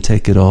couldn't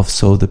take it off,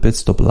 so the pit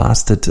stop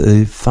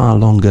lasted far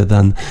longer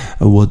than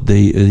what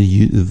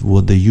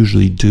they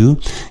usually do.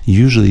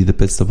 Usually the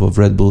pit stop of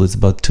Red Bull is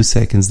about 2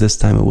 seconds. This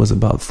time it was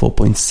about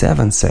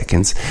 4.7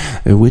 seconds,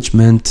 which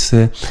meant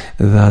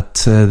that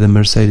the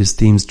Mercedes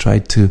teams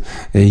tried to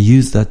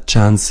use that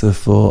chance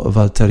for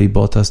Valtteri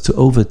Bottas to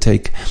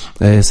overtake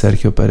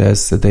Sergio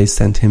Perez. They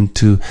sent him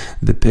to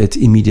the pit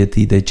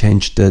immediately. They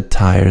changed the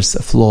tires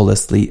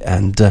flawlessly,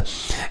 and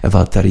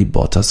Valtteri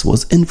Bottas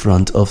was in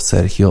front of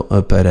Sergio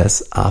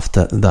Perez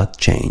after that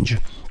change.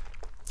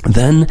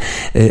 Then,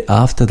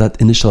 after that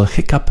initial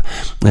hiccup,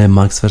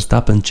 Max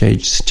Verstappen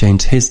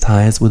changed his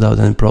tires without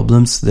any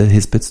problems.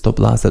 His pit stop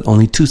lasted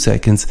only 2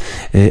 seconds,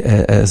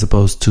 as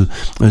opposed to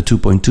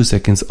 2.2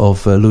 seconds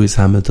of Lewis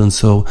Hamilton.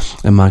 So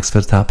Max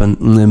Verstappen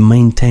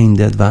maintained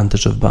the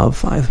advantage of about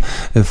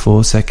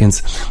 4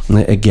 seconds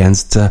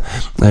against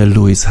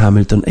Lewis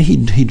Hamilton.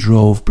 He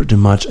drove pretty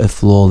much a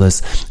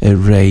flawless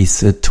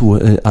race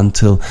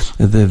until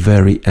the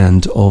very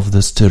end of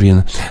the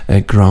Styrian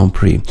Grand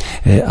Prix.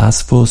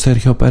 As for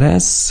Sergio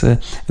Perez,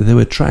 they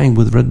were trying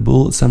with Red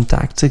Bull some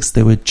tactics.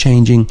 They were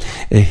changing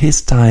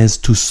his tires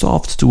to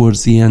soft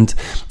towards the end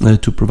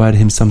to provide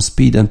him some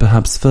speed and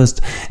perhaps first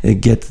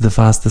get the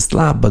fastest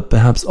lap, but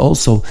perhaps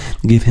also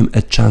give him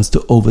a chance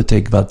to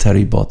overtake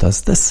Valtteri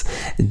Bottas. This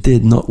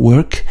did not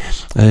work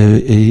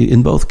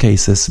in both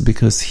cases,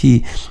 because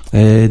he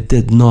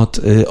did not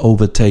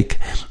overtake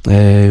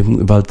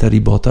Valtteri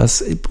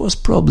Bottas. It was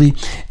probably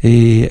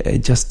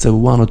just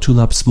 1 or 2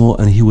 laps more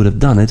and he would have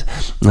done it,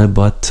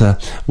 but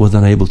was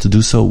unable unable to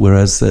do so,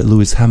 whereas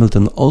Lewis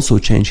Hamilton also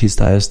changed his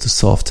tires to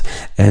soft,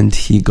 and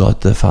he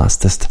got the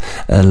fastest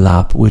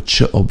lap,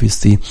 which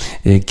obviously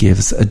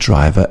gives a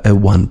driver a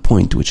 1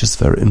 point, which is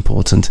very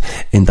important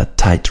in that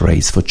tight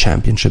race for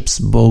championships,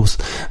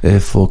 both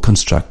for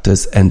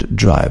constructors and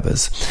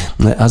drivers.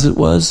 As it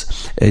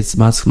was, it's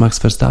Max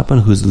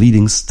Verstappen who's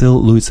leading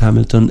still Lewis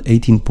Hamilton,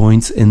 18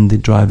 points in the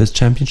drivers'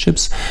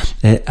 championships,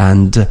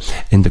 and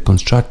in the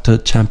constructor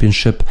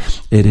championship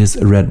it is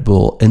Red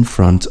Bull in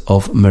front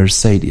of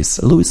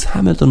Mercedes. Lewis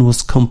Hamilton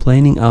was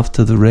complaining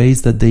after the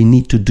race that they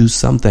need to do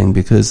something,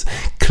 because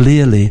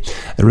clearly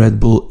Red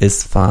Bull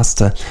is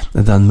faster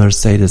than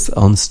Mercedes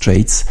on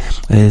straights.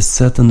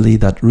 Certainly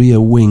that rear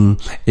wing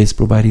is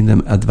providing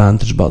them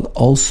advantage, but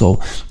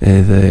also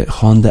the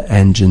Honda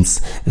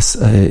engines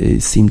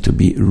seem to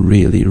be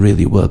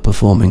really well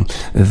performing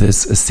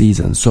this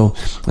season. So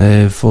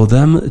for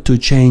them to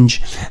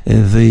change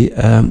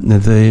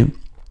the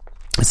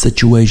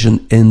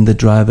situation in the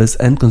drivers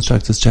and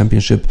constructors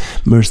championship,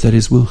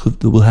 Mercedes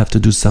will have to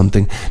do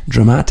something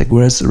dramatic,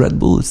 whereas Red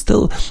Bull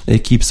still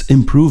keeps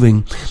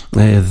improving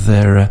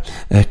their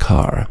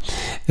car.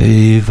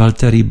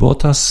 Valtteri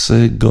Bottas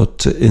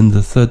got in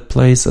the third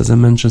place, as I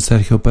mentioned,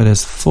 Sergio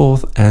Perez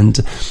fourth, and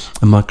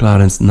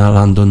McLaren's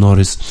Lando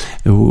Norris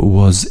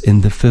was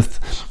in the fifth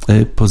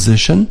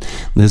position.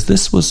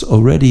 This was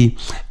already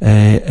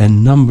a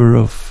number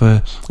of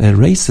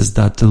races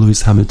that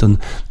Lewis Hamilton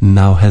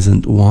now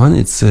hasn't won.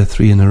 It's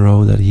 3 in a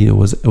row that he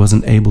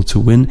wasn't able to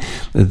win.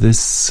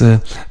 This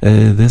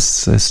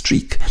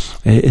streak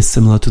is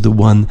similar to the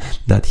one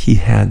that he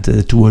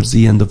had towards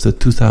the end of the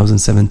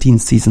 2017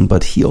 season,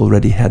 but he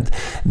already had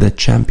the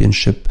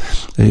championship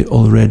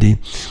already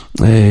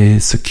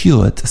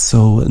secured,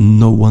 so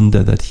no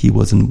wonder that he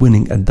wasn't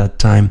winning at that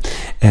time,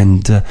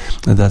 and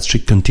that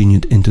streak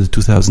continued into the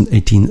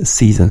 2018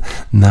 season.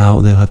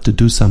 Now they'll have to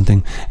do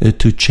something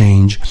to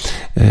change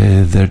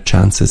their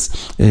chances,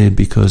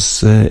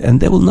 because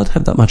and they will not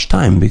have that much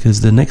time,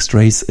 because the next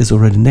race is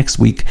already next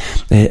week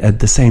at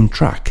the same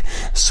track.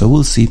 So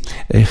we'll see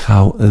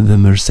how the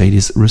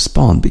Mercedes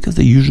respond, because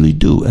they usually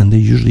do, and they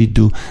usually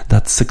do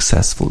that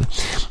successfully.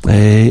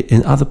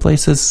 In other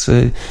places,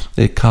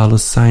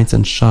 Carlos Sainz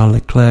and Charles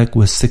Leclerc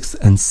were 6th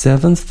and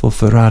 7th for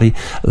Ferrari.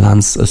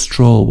 Lance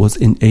Stroll was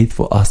in 8th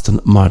for Aston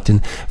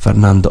Martin.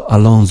 Fernando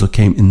Alonso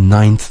came in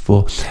 9th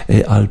for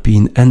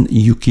Alpine, and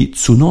Yuki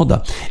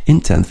Tsunoda in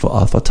 10th for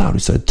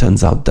AlphaTauri. So it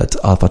turns out that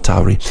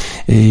AlphaTauri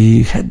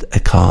had a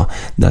car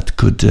that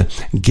could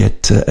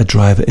get a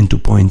driver into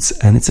points,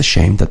 and it's a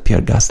shame that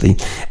Pierre Gasly,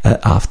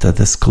 after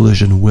this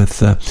collision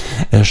with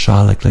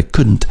Charles Leclerc,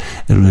 couldn't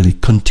really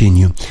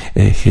continue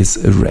his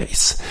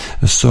race.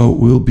 So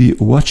we'll be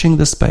watching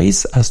the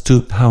space as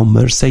to how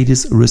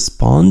Mercedes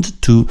respond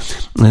to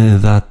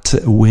that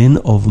win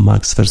of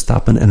Max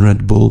Verstappen and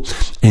Red Bull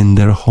in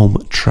their home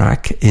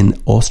track in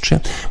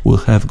Austria. We'll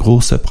have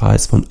Großer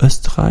Preis von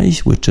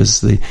Österreich, which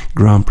is the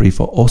Grand Prix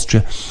for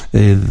Austria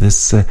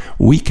this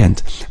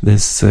weekend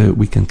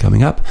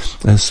coming up.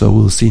 So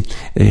we'll see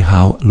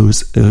how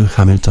Lewis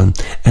Hamilton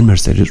and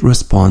Mercedes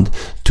respond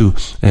to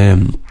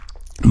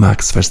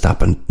Max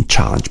Verstappen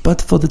challenge. But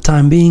for the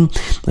time being,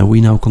 we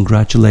now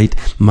congratulate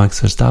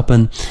Max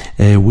Verstappen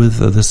with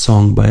the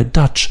song by a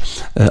Dutch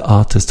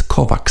artist,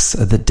 Kovacs,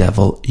 The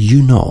Devil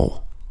You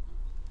Know.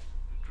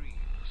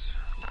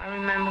 I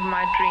remember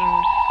my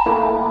dreams.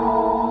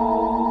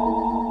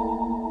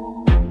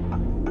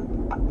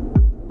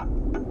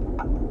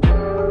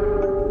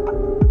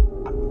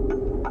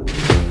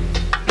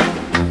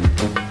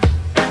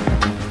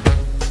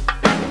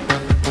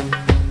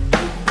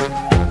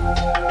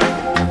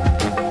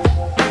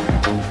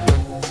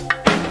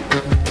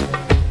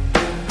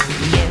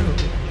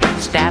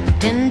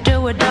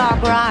 Into a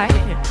dark ride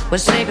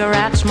with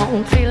cigarette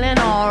smoke, feeling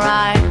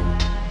alright.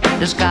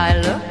 The sky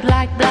looked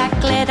like black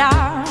glitter.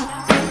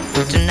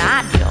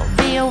 Tonight you'll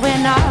be a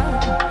winner.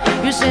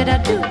 You said I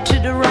do to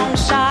the wrong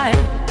side.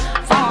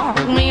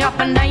 Fuck me up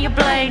and then you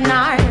played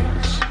nice.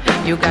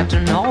 You got to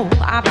know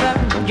I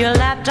burned your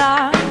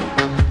letter.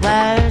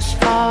 Worse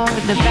for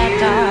the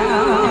better.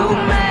 You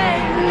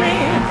made me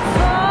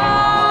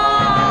fall.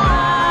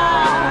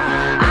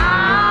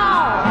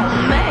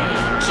 I'll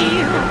make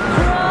you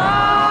cry.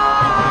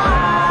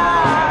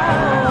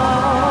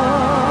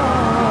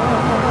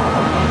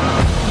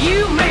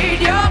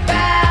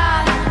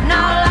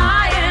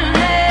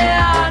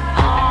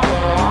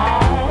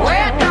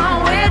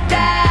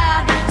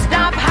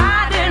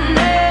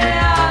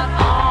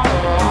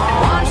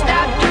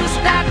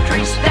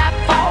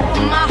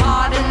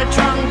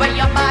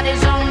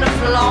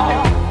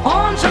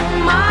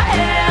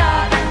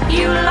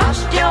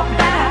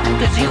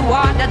 You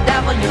are the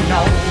devil, you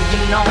know,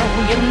 you know,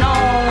 you know,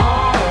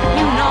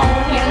 you know,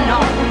 you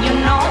know, you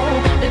know,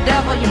 the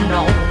devil, you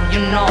know,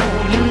 you know,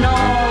 you know,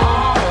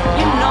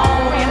 you know,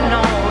 you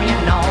know, you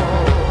know.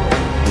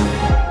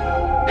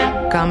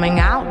 Coming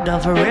out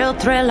of a real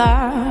thriller,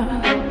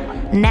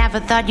 never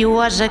thought you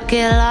was a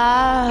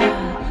killer.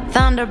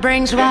 Thunder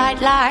brings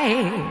white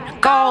light,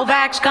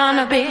 Kovacs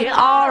gonna be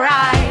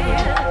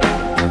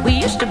alright. We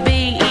used to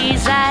be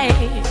easy.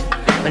 play.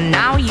 But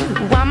now you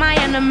are my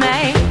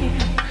enemy.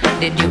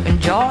 Did you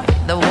enjoy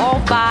the war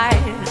fight?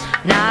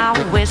 Now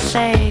we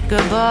say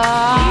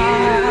goodbye.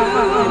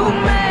 You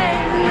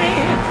made me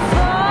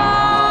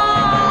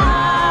fall.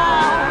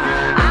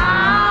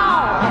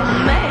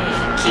 I'll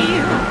make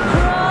you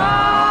cry.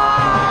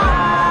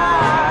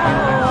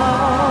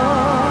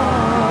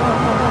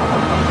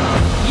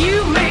 You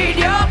made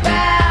your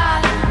bed,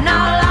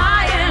 now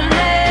lie in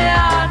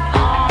it.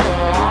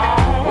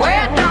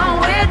 We're done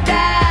with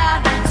that.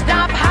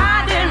 Stop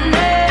hiding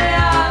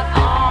it.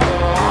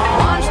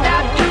 One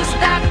step, two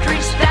step,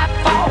 three step,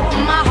 four.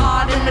 My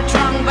heart in the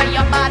trunk, but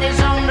your body's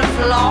on the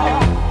floor.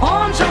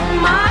 Horns on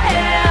my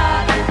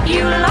head.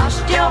 You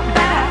lost your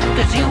back,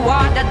 'cause you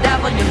are the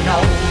devil. You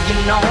know, you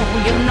know,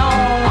 you know.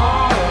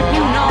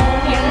 You know,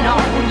 you know,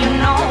 you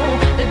know.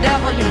 The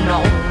devil, you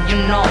know, you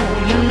know,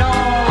 you know.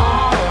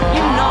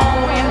 You know,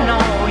 you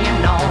know, you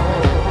know.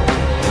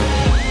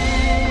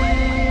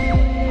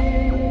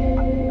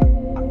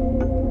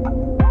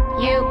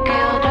 You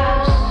killed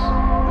us.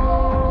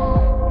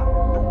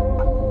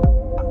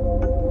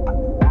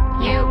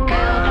 You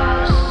killed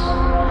us.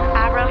 I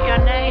wrote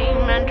your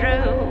name and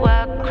drew a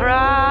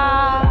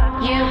cross.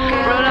 You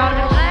killed out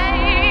the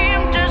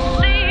flame to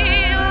see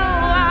who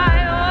I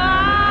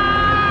was.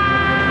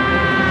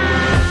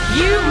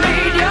 You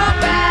made your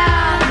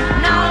bed,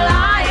 now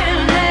lie in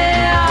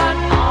it.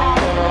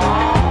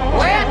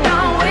 We're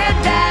done with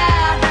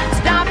that.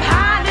 Stop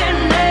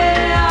hiding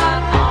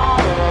it.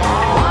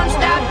 One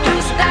step, two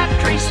step,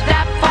 three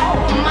step, four.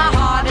 My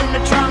heart in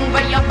the trunk,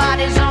 but your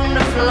body's on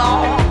the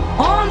floor.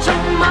 Horns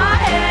on my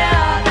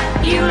head.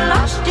 You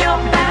lost your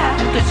back,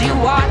 'cause you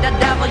are the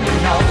devil. You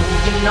know,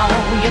 you know,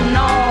 you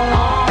know.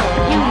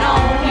 You know,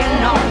 you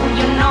know,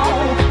 you know.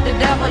 The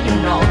devil, you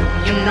know,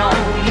 you know,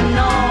 you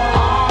know.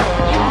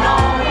 You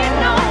know, you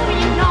know,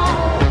 you know.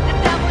 The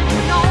devil, you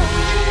know,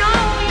 you know,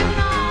 you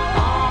know.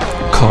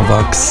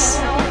 Kovacs,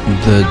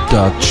 the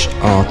Dutch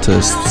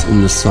artist, in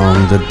the song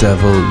The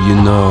Devil You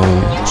Know.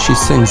 She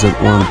sings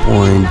at one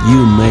point, "You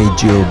made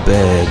your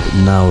bed,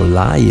 now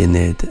lie in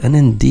it." And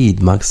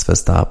indeed, Max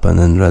Verstappen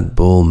and Red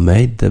Bull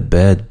made the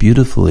bed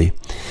beautifully.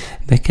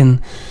 They can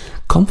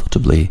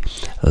comfortably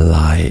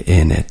lie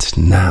in it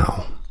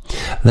now.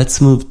 Let's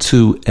move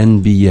to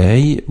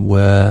NBA,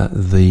 where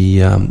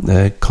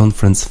the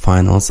conference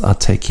finals are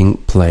taking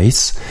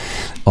place.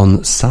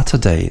 On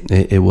Saturday,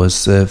 it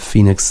was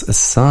Phoenix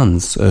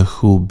Suns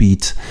who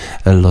beat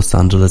Los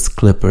Angeles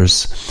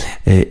Clippers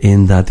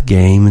in that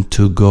game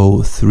to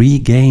go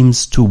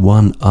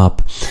 3-1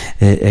 up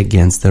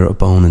against their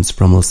opponents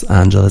from Los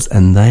Angeles,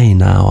 and they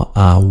now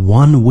are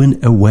 1 win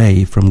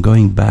away from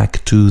going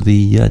back to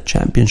the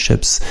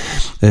championships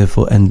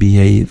for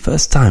NBA for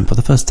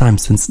the first time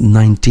since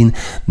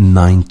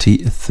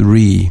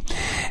 1993.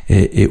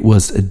 It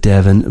was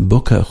Devin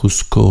Booker who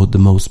scored the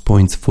most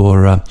points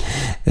for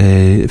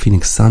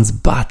Phoenix Suns,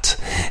 but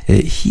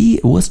he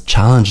was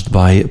challenged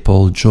by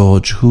Paul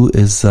George, who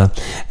is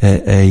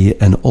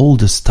an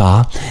older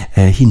star.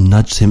 He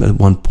nudged him at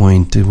one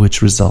point,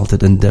 which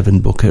resulted in Devin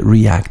Booker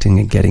reacting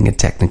and getting a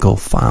technical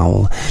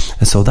foul.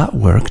 So that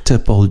worked.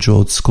 Paul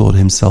George scored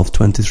himself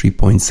 23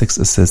 points, 6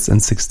 assists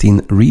and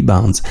 16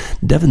 rebounds.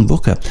 Devin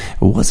Booker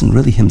wasn't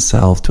really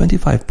himself,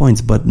 25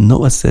 points but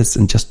no assists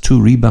and just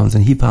 2 rebounds,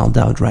 and he fouled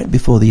out right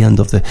before the end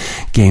of the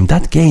game.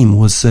 That game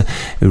was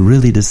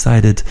really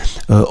decided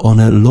on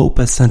a low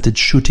percentage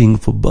shooting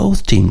for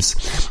both teams.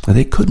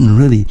 They couldn't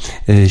really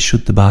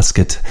shoot the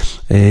basket,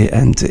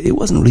 and it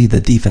wasn't really the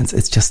defense.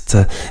 It's just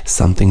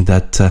something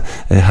that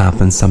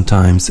happens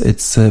sometimes.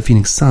 It's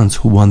Phoenix Suns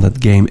who won that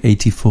game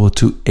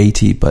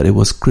 84-80, but it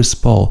was Chris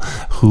Paul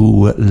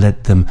who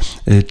led them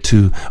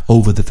to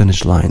over the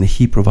finish line.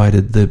 He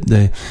provided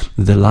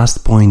the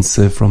last points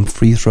from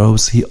free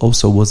throws. He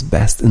also was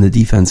best in the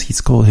defense. He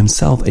scored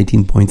himself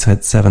 18 points,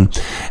 had 7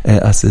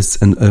 assists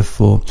and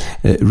 4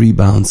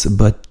 rebounds,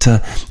 but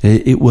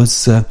it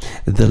was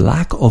the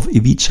lack of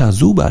Ivica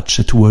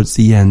Zubac towards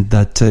the end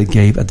that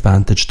gave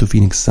advantage to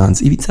Phoenix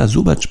Suns. Ivica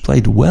Zubac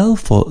played well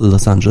for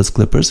Los Angeles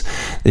Clippers.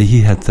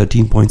 He had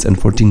 13 points and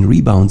 14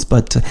 rebounds,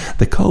 but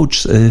the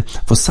coach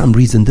for some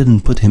reason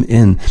didn't put him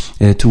in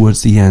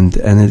towards the end,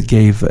 and it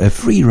gave a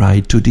free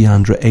ride to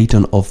DeAndre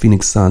Ayton of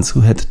Phoenix Suns,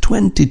 who had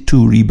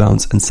 22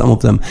 rebounds and some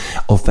of them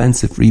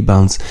offensive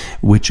rebounds,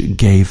 which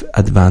gave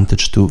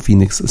advantage to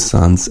Phoenix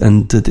Suns.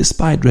 And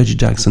despite Reggie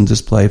Jackson's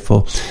display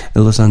for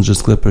Los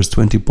Angeles Clippers,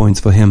 20 points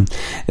for him,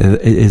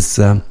 it is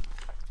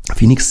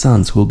Phoenix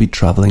Suns who will be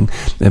traveling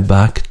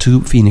back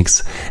to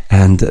Phoenix,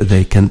 and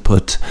they can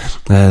put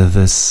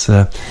this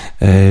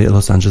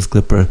Los Angeles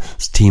Clippers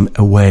team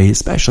away,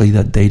 especially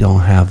that they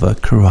don't have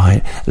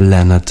Kawhi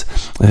Leonard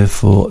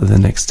for the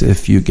next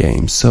few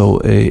games.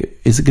 So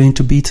is it going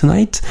to be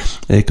tonight?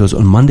 Because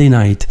on Monday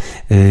night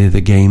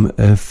the game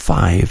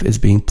 5 is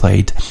being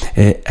played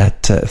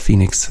at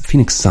Phoenix.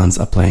 Phoenix Suns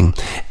are playing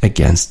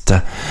against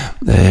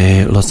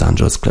Los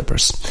Angeles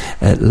Clippers.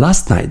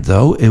 Last night,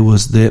 though, it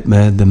was the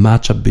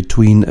matchup between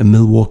between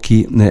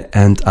Milwaukee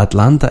and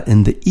Atlanta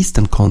in the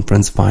Eastern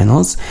Conference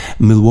Finals.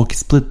 Milwaukee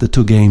split the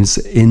two games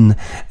in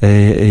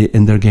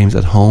their games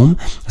at home,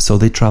 so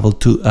they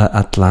traveled to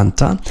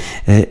Atlanta,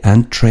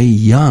 and Trae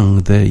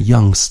Young, the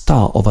young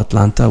star of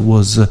Atlanta,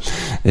 was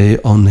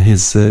on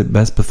his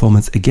best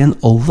performance again,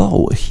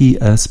 although he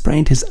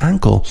sprained his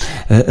ankle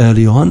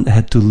early on,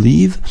 had to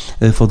leave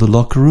for the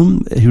locker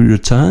room. He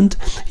returned,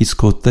 he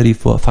scored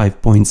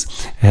 5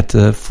 points,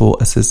 had 4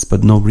 assists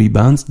but no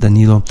rebounds.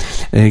 Danilo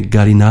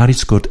Gallinari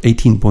scored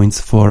 18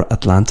 points for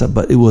Atlanta,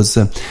 but it was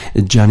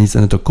Giannis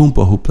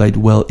Antetokounmpo who played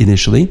well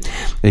initially.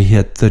 He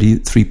had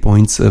 33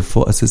 points,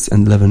 4 assists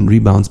and 11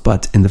 rebounds,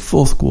 but in the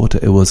fourth quarter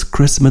it was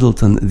Chris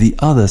Middleton, the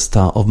other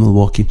star of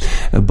Milwaukee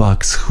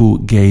Bucks, who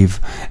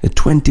gave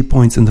 20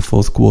 points in the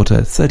fourth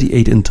quarter,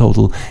 38 in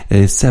total,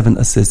 7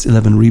 assists,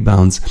 11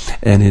 rebounds,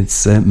 and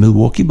it's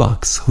Milwaukee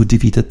Bucks who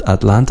defeated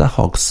Atlanta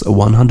Hawks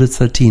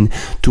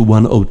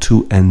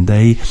 113-102, and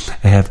they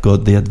have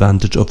got the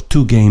advantage of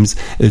 2 games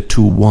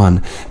to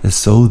 1.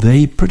 So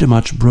they pretty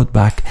much brought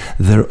back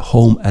their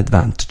home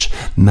advantage.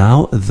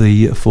 Now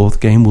the fourth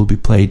game will be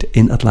played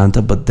in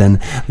Atlanta, but then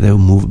they'll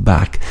move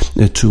back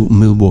to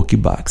Milwaukee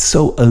Bucks.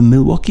 So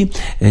Milwaukee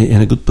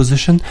in a good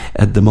position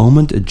at the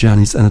moment.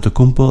 Giannis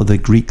Antetokounmpo, the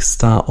Greek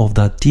star of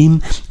that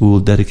team, will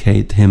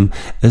dedicate him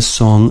a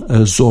song,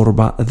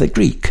 Zorba the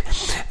Greek,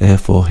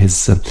 for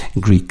his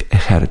Greek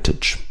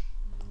heritage.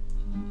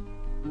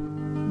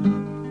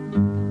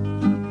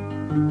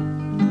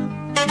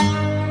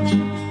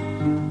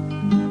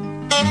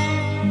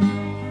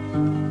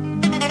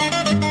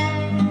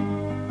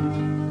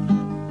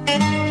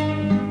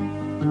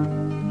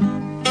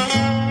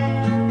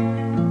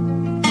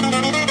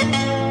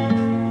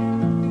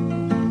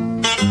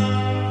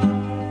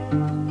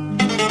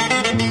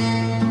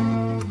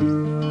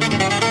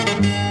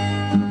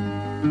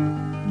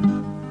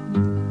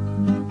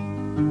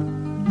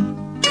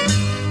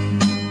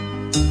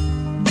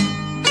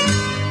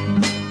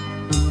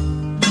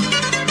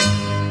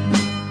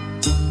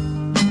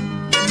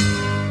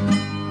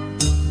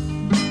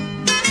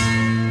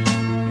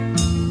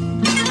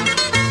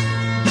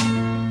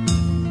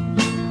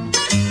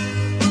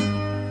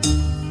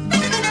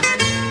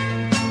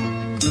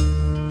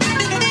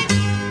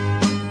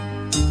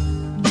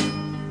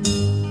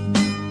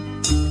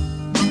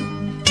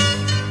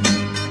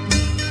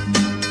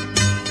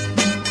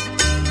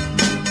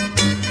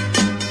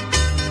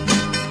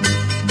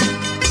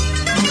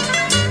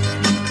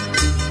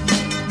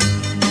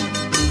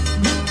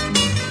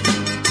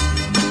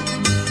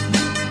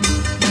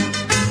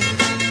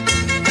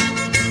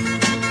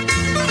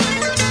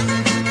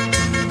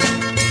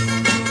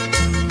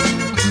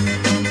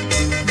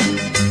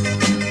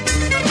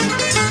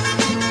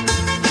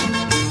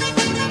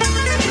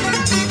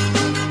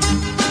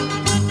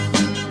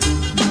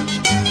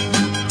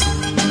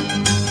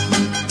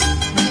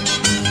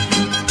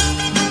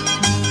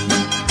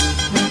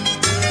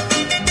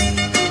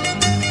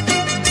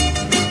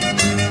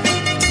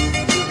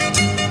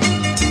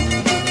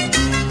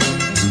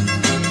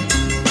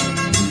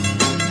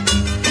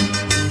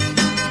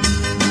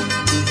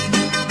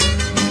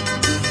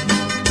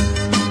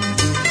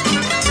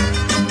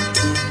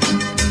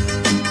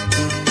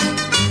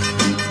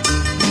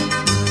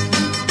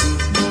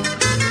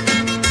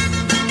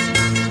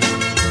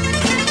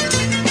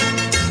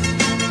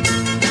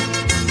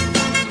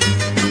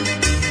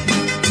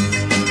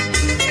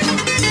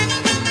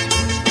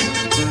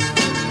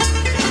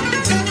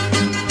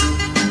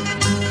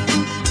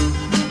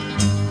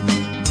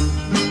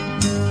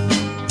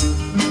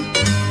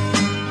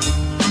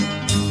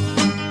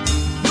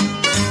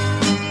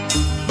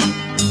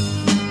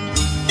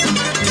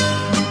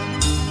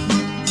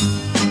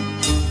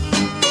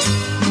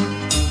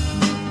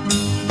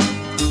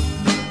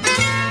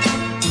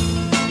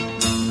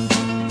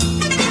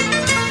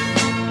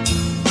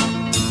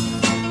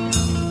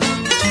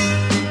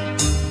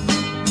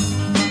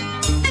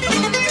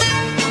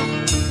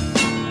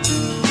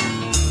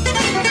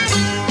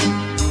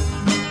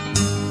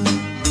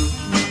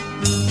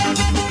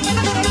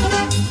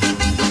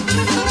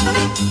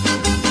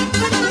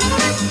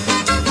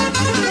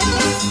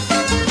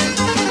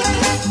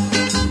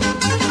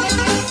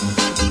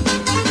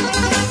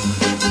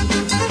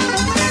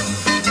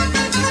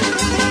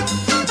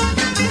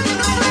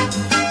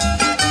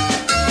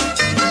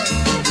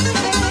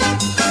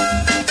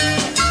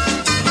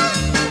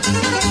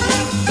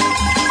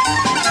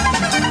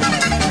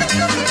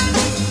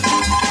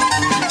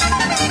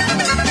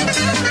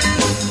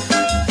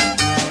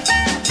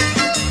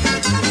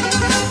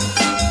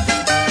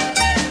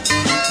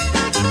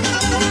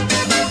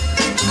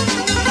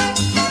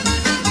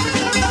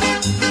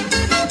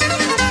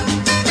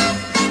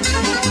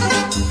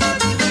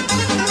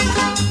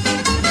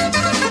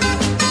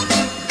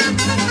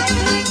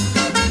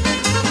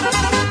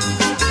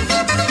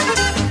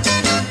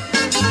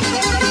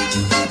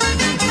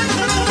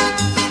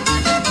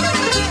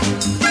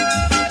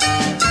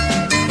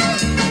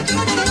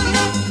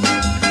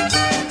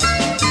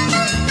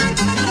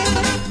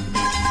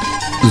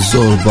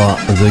 Zorba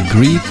the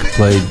Greek,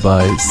 played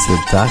by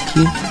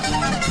Setaki.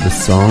 The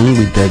song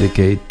we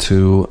dedicate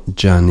to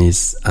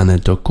Giannis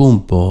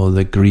Antetokounmpo,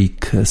 the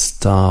Greek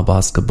star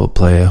basketball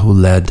player who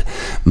led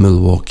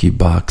Milwaukee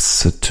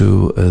Bucks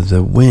to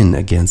the win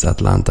against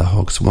Atlanta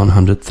Hawks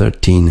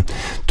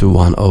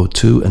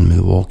 113-102, and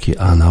Milwaukee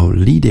are now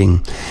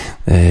leading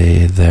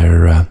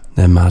their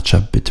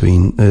matchup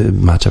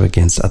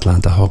against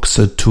Atlanta Hawks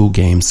 2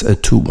 games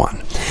to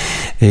 1.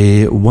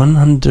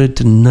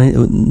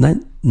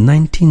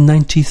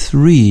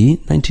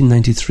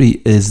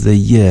 1993 is the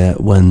year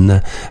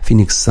when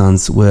Phoenix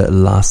Suns were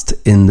last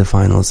in the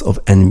finals of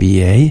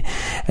NBA,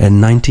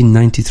 and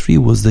 1993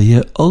 was the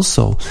year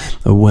also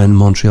when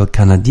Montreal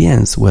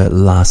Canadiens were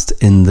last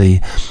in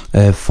the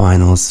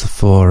finals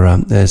for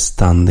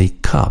Stanley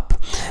Cup.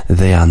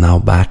 They are now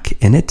back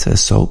in it,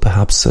 so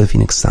perhaps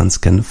Phoenix Suns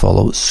can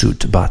follow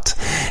suit. But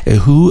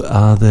who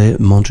are the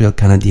Montreal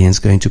Canadiens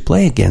going to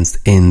play against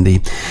in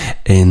the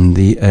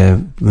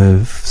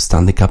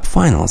Stanley Cup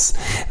finals?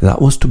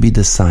 That was to be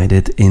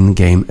decided in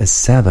Game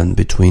 7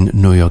 between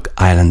New York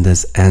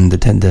Islanders and the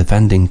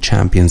defending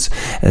champions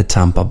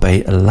Tampa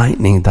Bay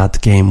Lightning. That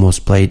game was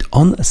played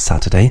on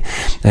Saturday,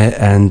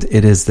 and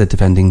it is the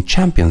defending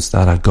champions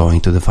that are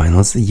going to the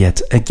finals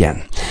yet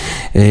again.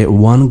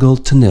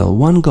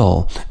 1-0. 1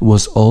 goal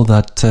was all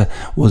that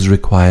was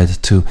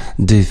required to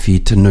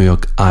defeat New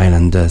York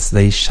Islanders.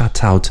 They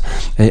shut out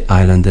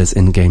Islanders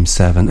in Game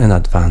 7 and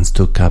advanced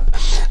to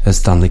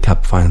Stanley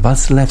Cup final.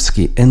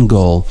 Vasilevsky in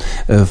goal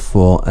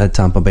for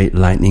Tampa Bay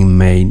Lightning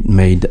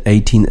made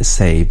 18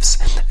 saves,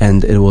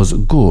 and it was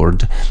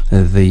Gourde,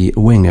 the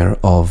winger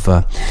of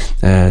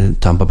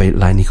Tampa Bay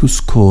Lightning, who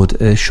scored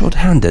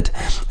short-handed.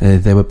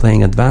 They were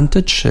playing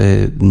advantage,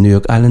 New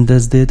York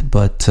Islanders did,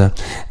 but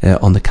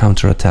on the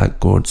counter-attack,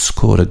 Gourde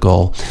scored a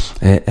goal,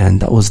 and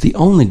that was the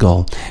only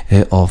goal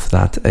of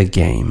that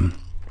game.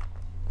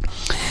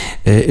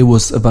 It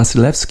was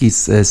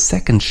Vasilevsky's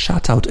second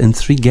shutout in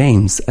 3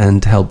 games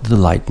and helped the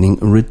Lightning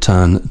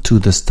return to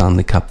the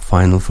Stanley Cup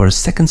final for a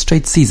second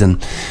straight season,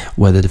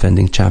 where the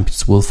defending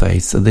champions will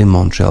face the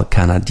Montreal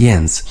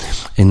Canadiens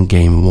in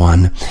Game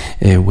 1,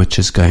 which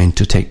is going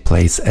to take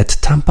place at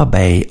Tampa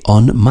Bay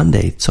on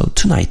Monday. So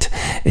tonight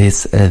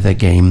is the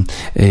game.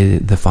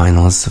 The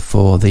finals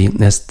for the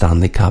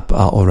Stanley Cup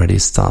are already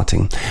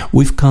starting.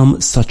 We've come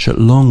such a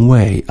long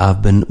way.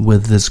 I've been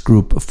with this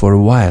group for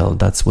a while.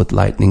 That's what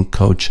Lightning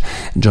coach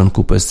John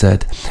Cooper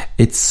said.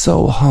 It's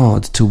so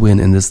hard to win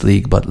in this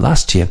league, but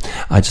last year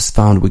I just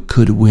found we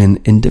could win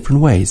in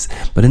different ways.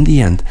 But in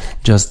the end,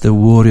 just the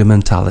warrior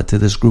mentality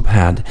this group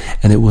had,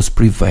 and it was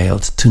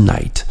prevailed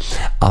tonight.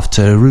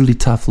 After a really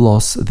tough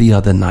loss the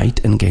other night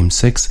in Game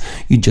 6,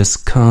 you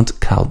just can't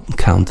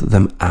count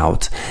them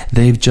out.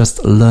 They've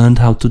just learned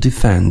how to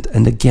defend,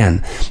 and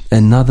again,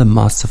 another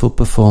masterful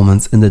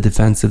performance in the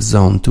defensive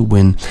zone to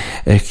win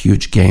a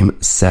huge Game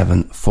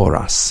 7 for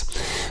us.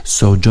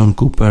 So John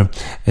Cooper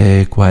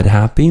quite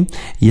happy.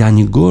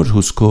 Yanni Gourde,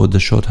 who scored the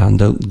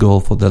short-handed goal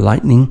for the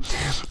Lightning,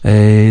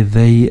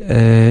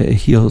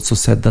 he also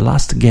said the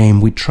last game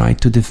we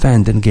tried to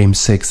defend in Game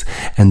 6,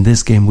 and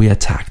this game we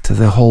attacked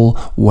the whole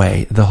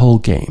way, the whole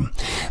game.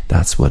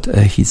 That's what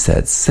he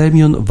said.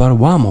 Semyon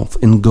Varlamov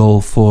in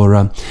goal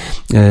for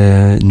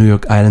New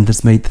York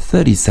Islanders made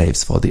 30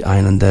 saves for the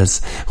Islanders,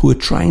 who are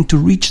trying to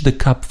reach the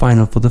Cup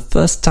final for the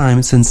first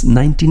time since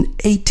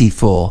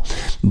 1984,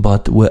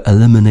 but were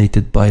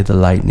eliminated by the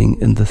Lightning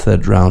in the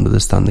third round of the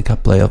Stanley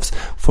Cup playoffs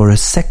for a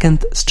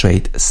second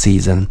straight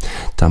season.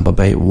 Tampa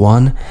Bay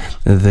won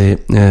the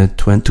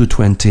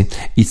 2020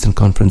 Eastern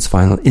Conference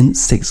Final in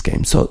 6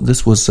 games. So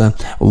this was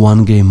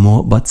 1 game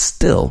more, but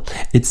still,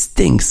 it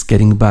stinks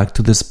getting back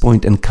to this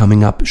point and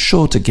coming up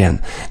short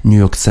again. New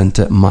York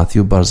center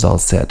Matthew Barzal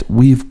said,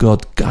 "We've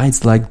got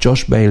guys like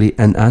Josh Bailey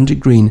and Andy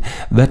Green,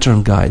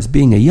 veteran guys.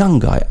 Being a young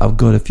guy, I've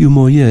got a few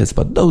more years,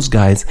 but those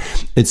guys,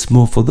 it's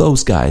more for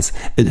those guys.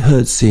 It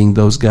hurts seeing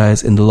those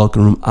guys in the locker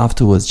room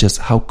afterwards, just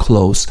how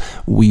close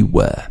we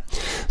were."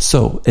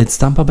 So it's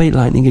Tampa Bay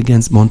Lightning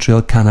against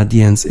Montreal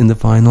Canadiens in the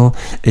final.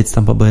 It's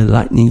Tampa Bay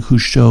Lightning who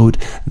showed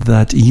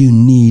that you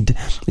need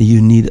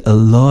a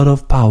lot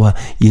of power,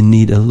 you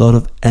need a lot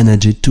of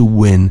energy to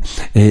win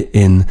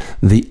in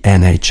the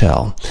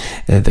NHL.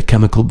 The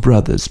Chemical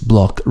Brothers,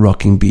 Block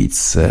Rocking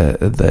Beats,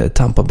 the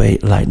Tampa Bay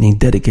Lightning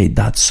dedicate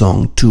that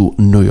song to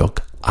New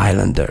York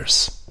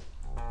Islanders.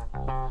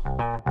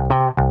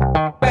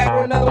 Back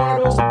with another one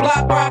of those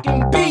block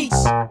rocking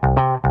beats.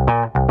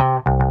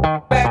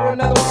 Back with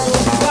another one of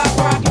those block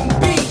rocking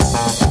beats.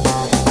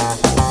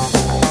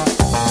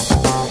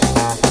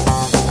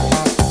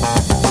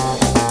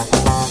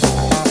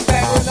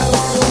 Back with another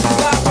one of those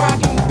block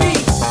rocking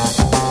beats.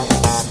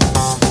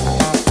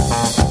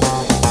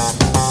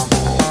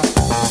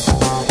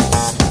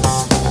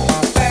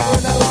 Back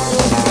with another one of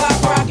those block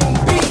rocking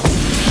beats.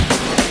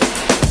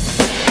 Back with another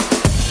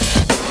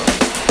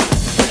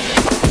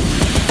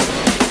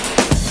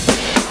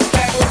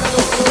one of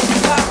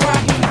those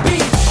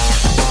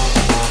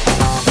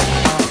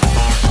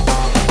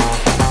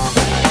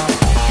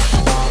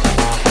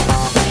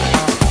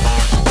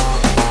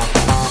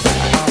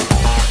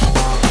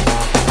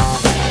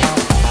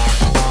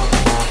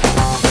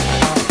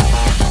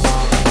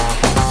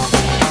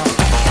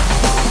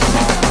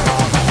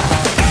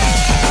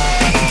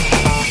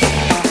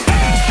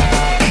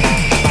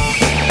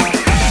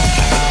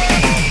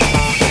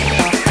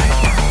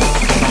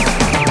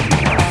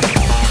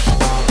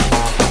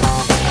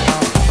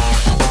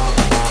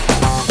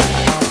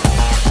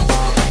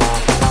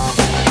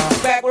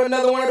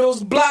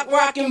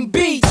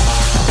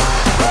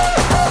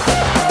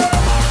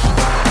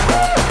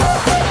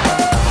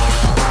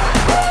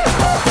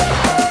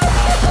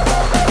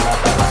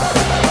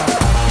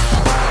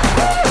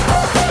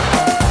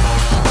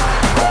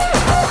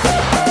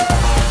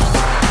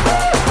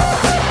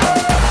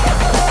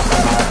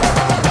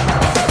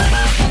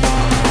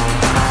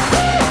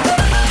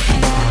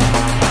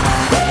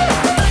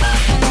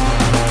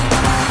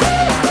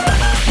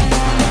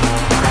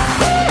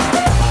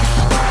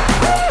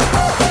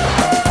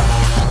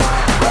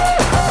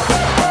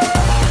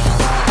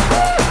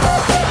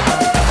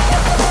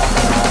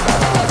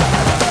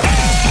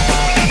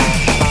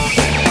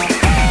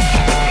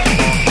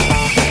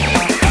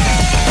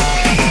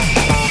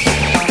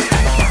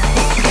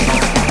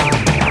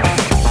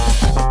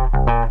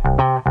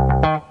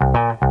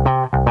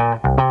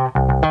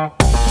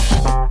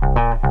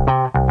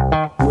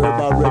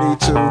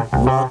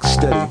rock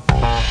steady.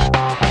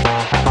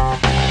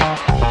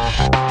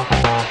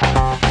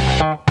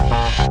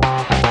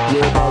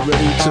 We're about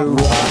ready to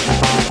rock steady.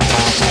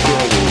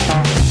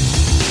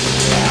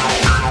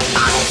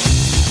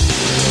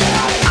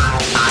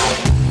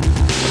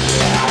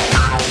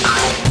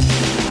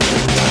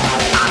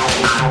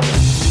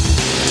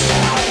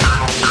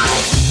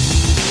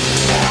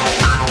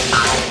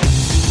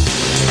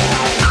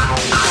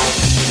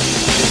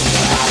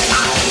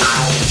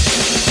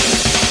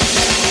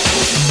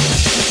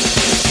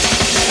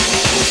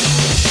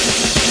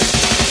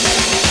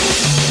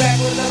 Back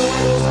with another one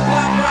of those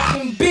block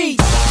rockin'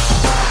 beats.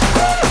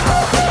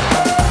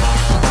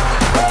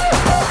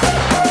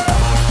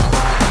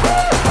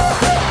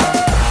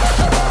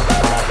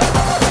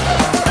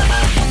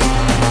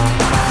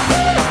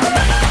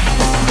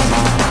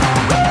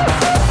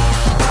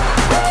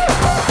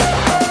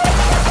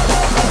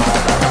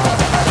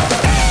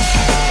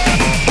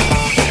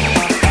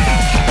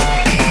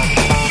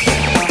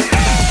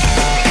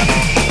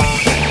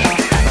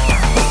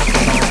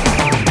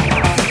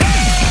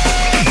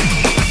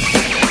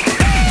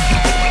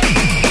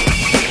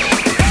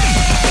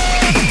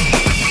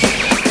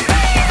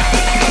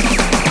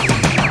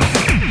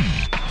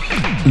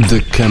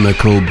 The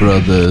Chemical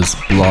Brothers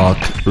block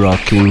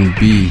rocking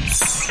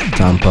beats.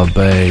 Tampa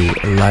Bay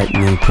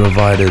Lightning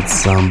provided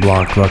some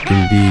block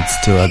rocking beats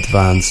to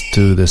advance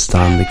to the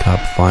Stanley Cup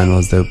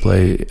Finals. They'll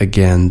play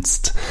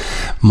against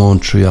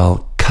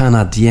Montreal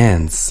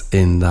Canadiens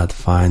in that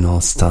final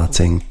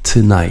starting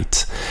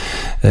tonight.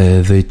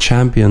 The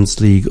Champions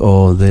League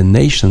or the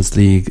Nations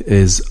League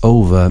is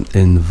over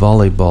in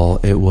volleyball.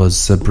 It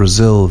was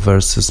Brazil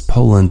versus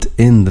Poland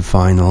in the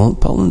final.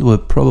 Poland were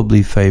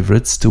probably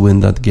favorites to win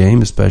that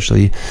game,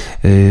 especially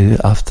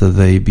after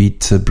they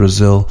beat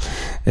Brazil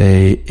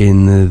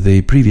in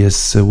the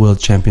previous World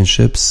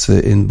Championships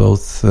in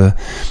both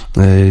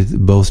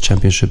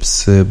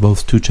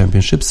two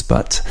championships.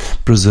 But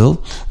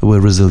Brazil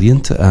were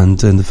resilient,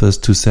 and in the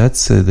first two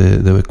sets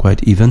they were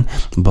quite even,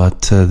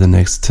 but the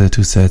next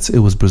two sets it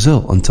was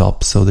Brazil on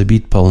top, so they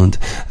beat Poland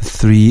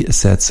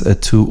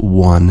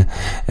 3-1.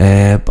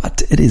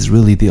 But it is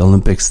really the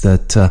Olympics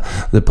that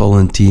the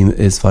Poland team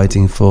is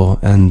fighting for,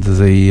 and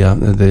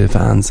the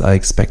fans are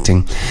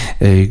expecting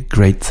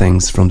great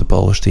things from the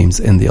Polish teams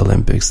in the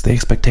Olympics. The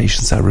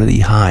expectations are really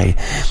high.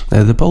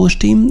 The Polish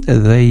team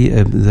they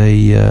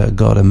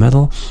got a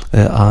medal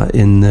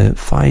in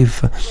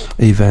 5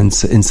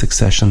 events in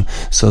succession,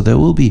 so there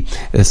will be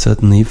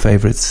certainly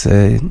favorites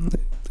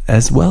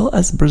as well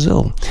as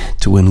Brazil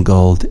to win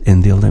gold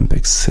in the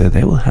Olympics.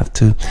 They will have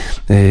to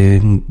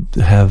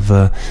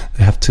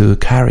have to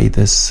carry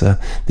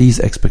these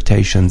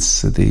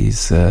expectations,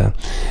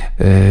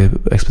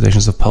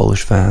 expectations of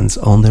Polish fans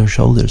on their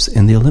shoulders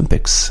in the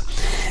Olympics.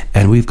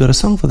 And we've got a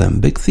song for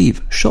them, Big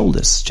Thief,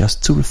 Shoulders,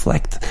 just to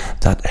reflect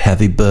that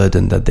heavy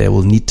burden that they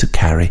will need to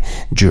carry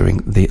during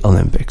the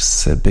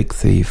Olympics. Big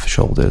Thief,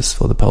 Shoulders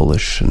for the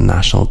Polish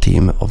national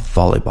team of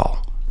volleyball.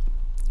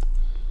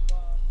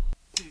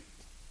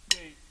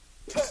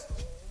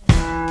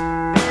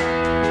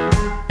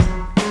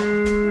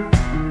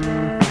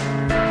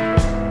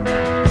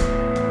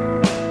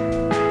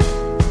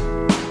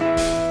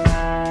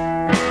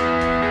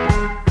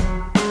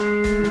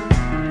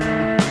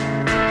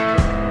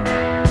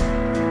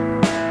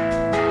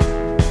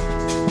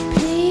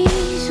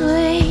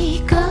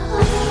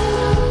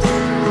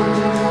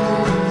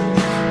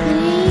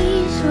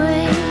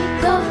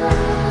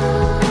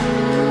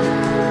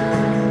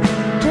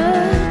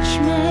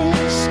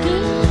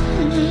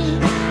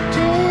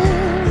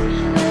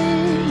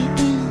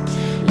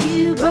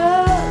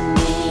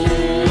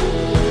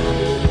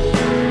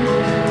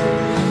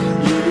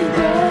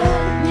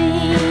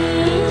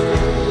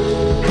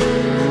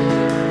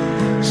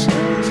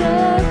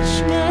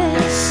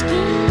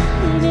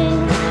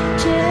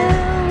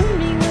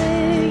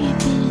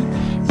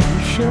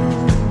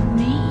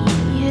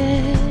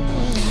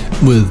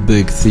 With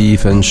Big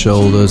Thief and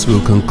Shoulders,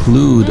 we'll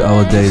conclude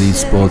our daily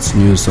sports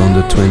news on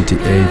the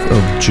 28th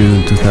of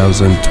June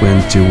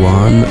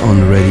 2021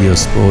 on Radio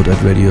Sport at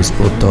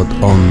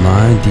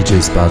radiosport.online.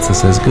 DJ Spatzer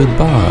says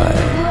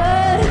goodbye.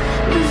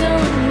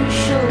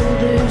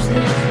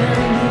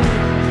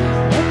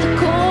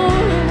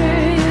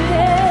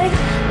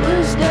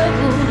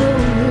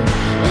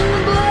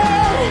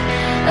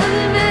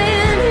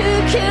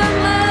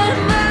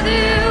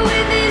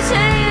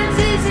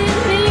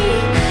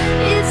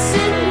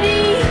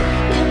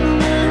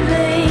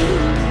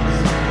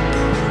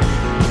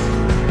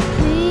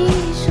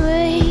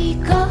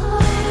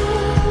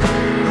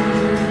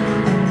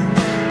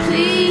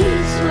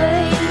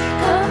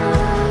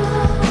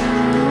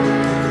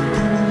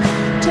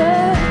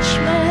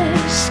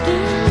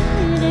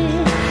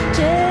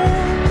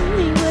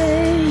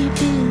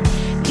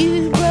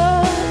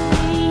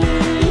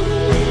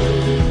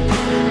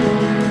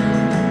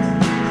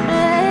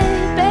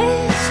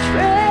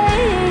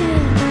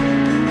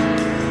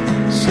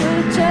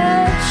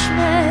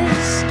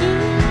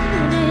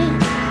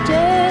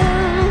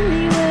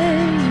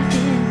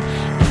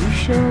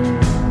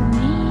 Show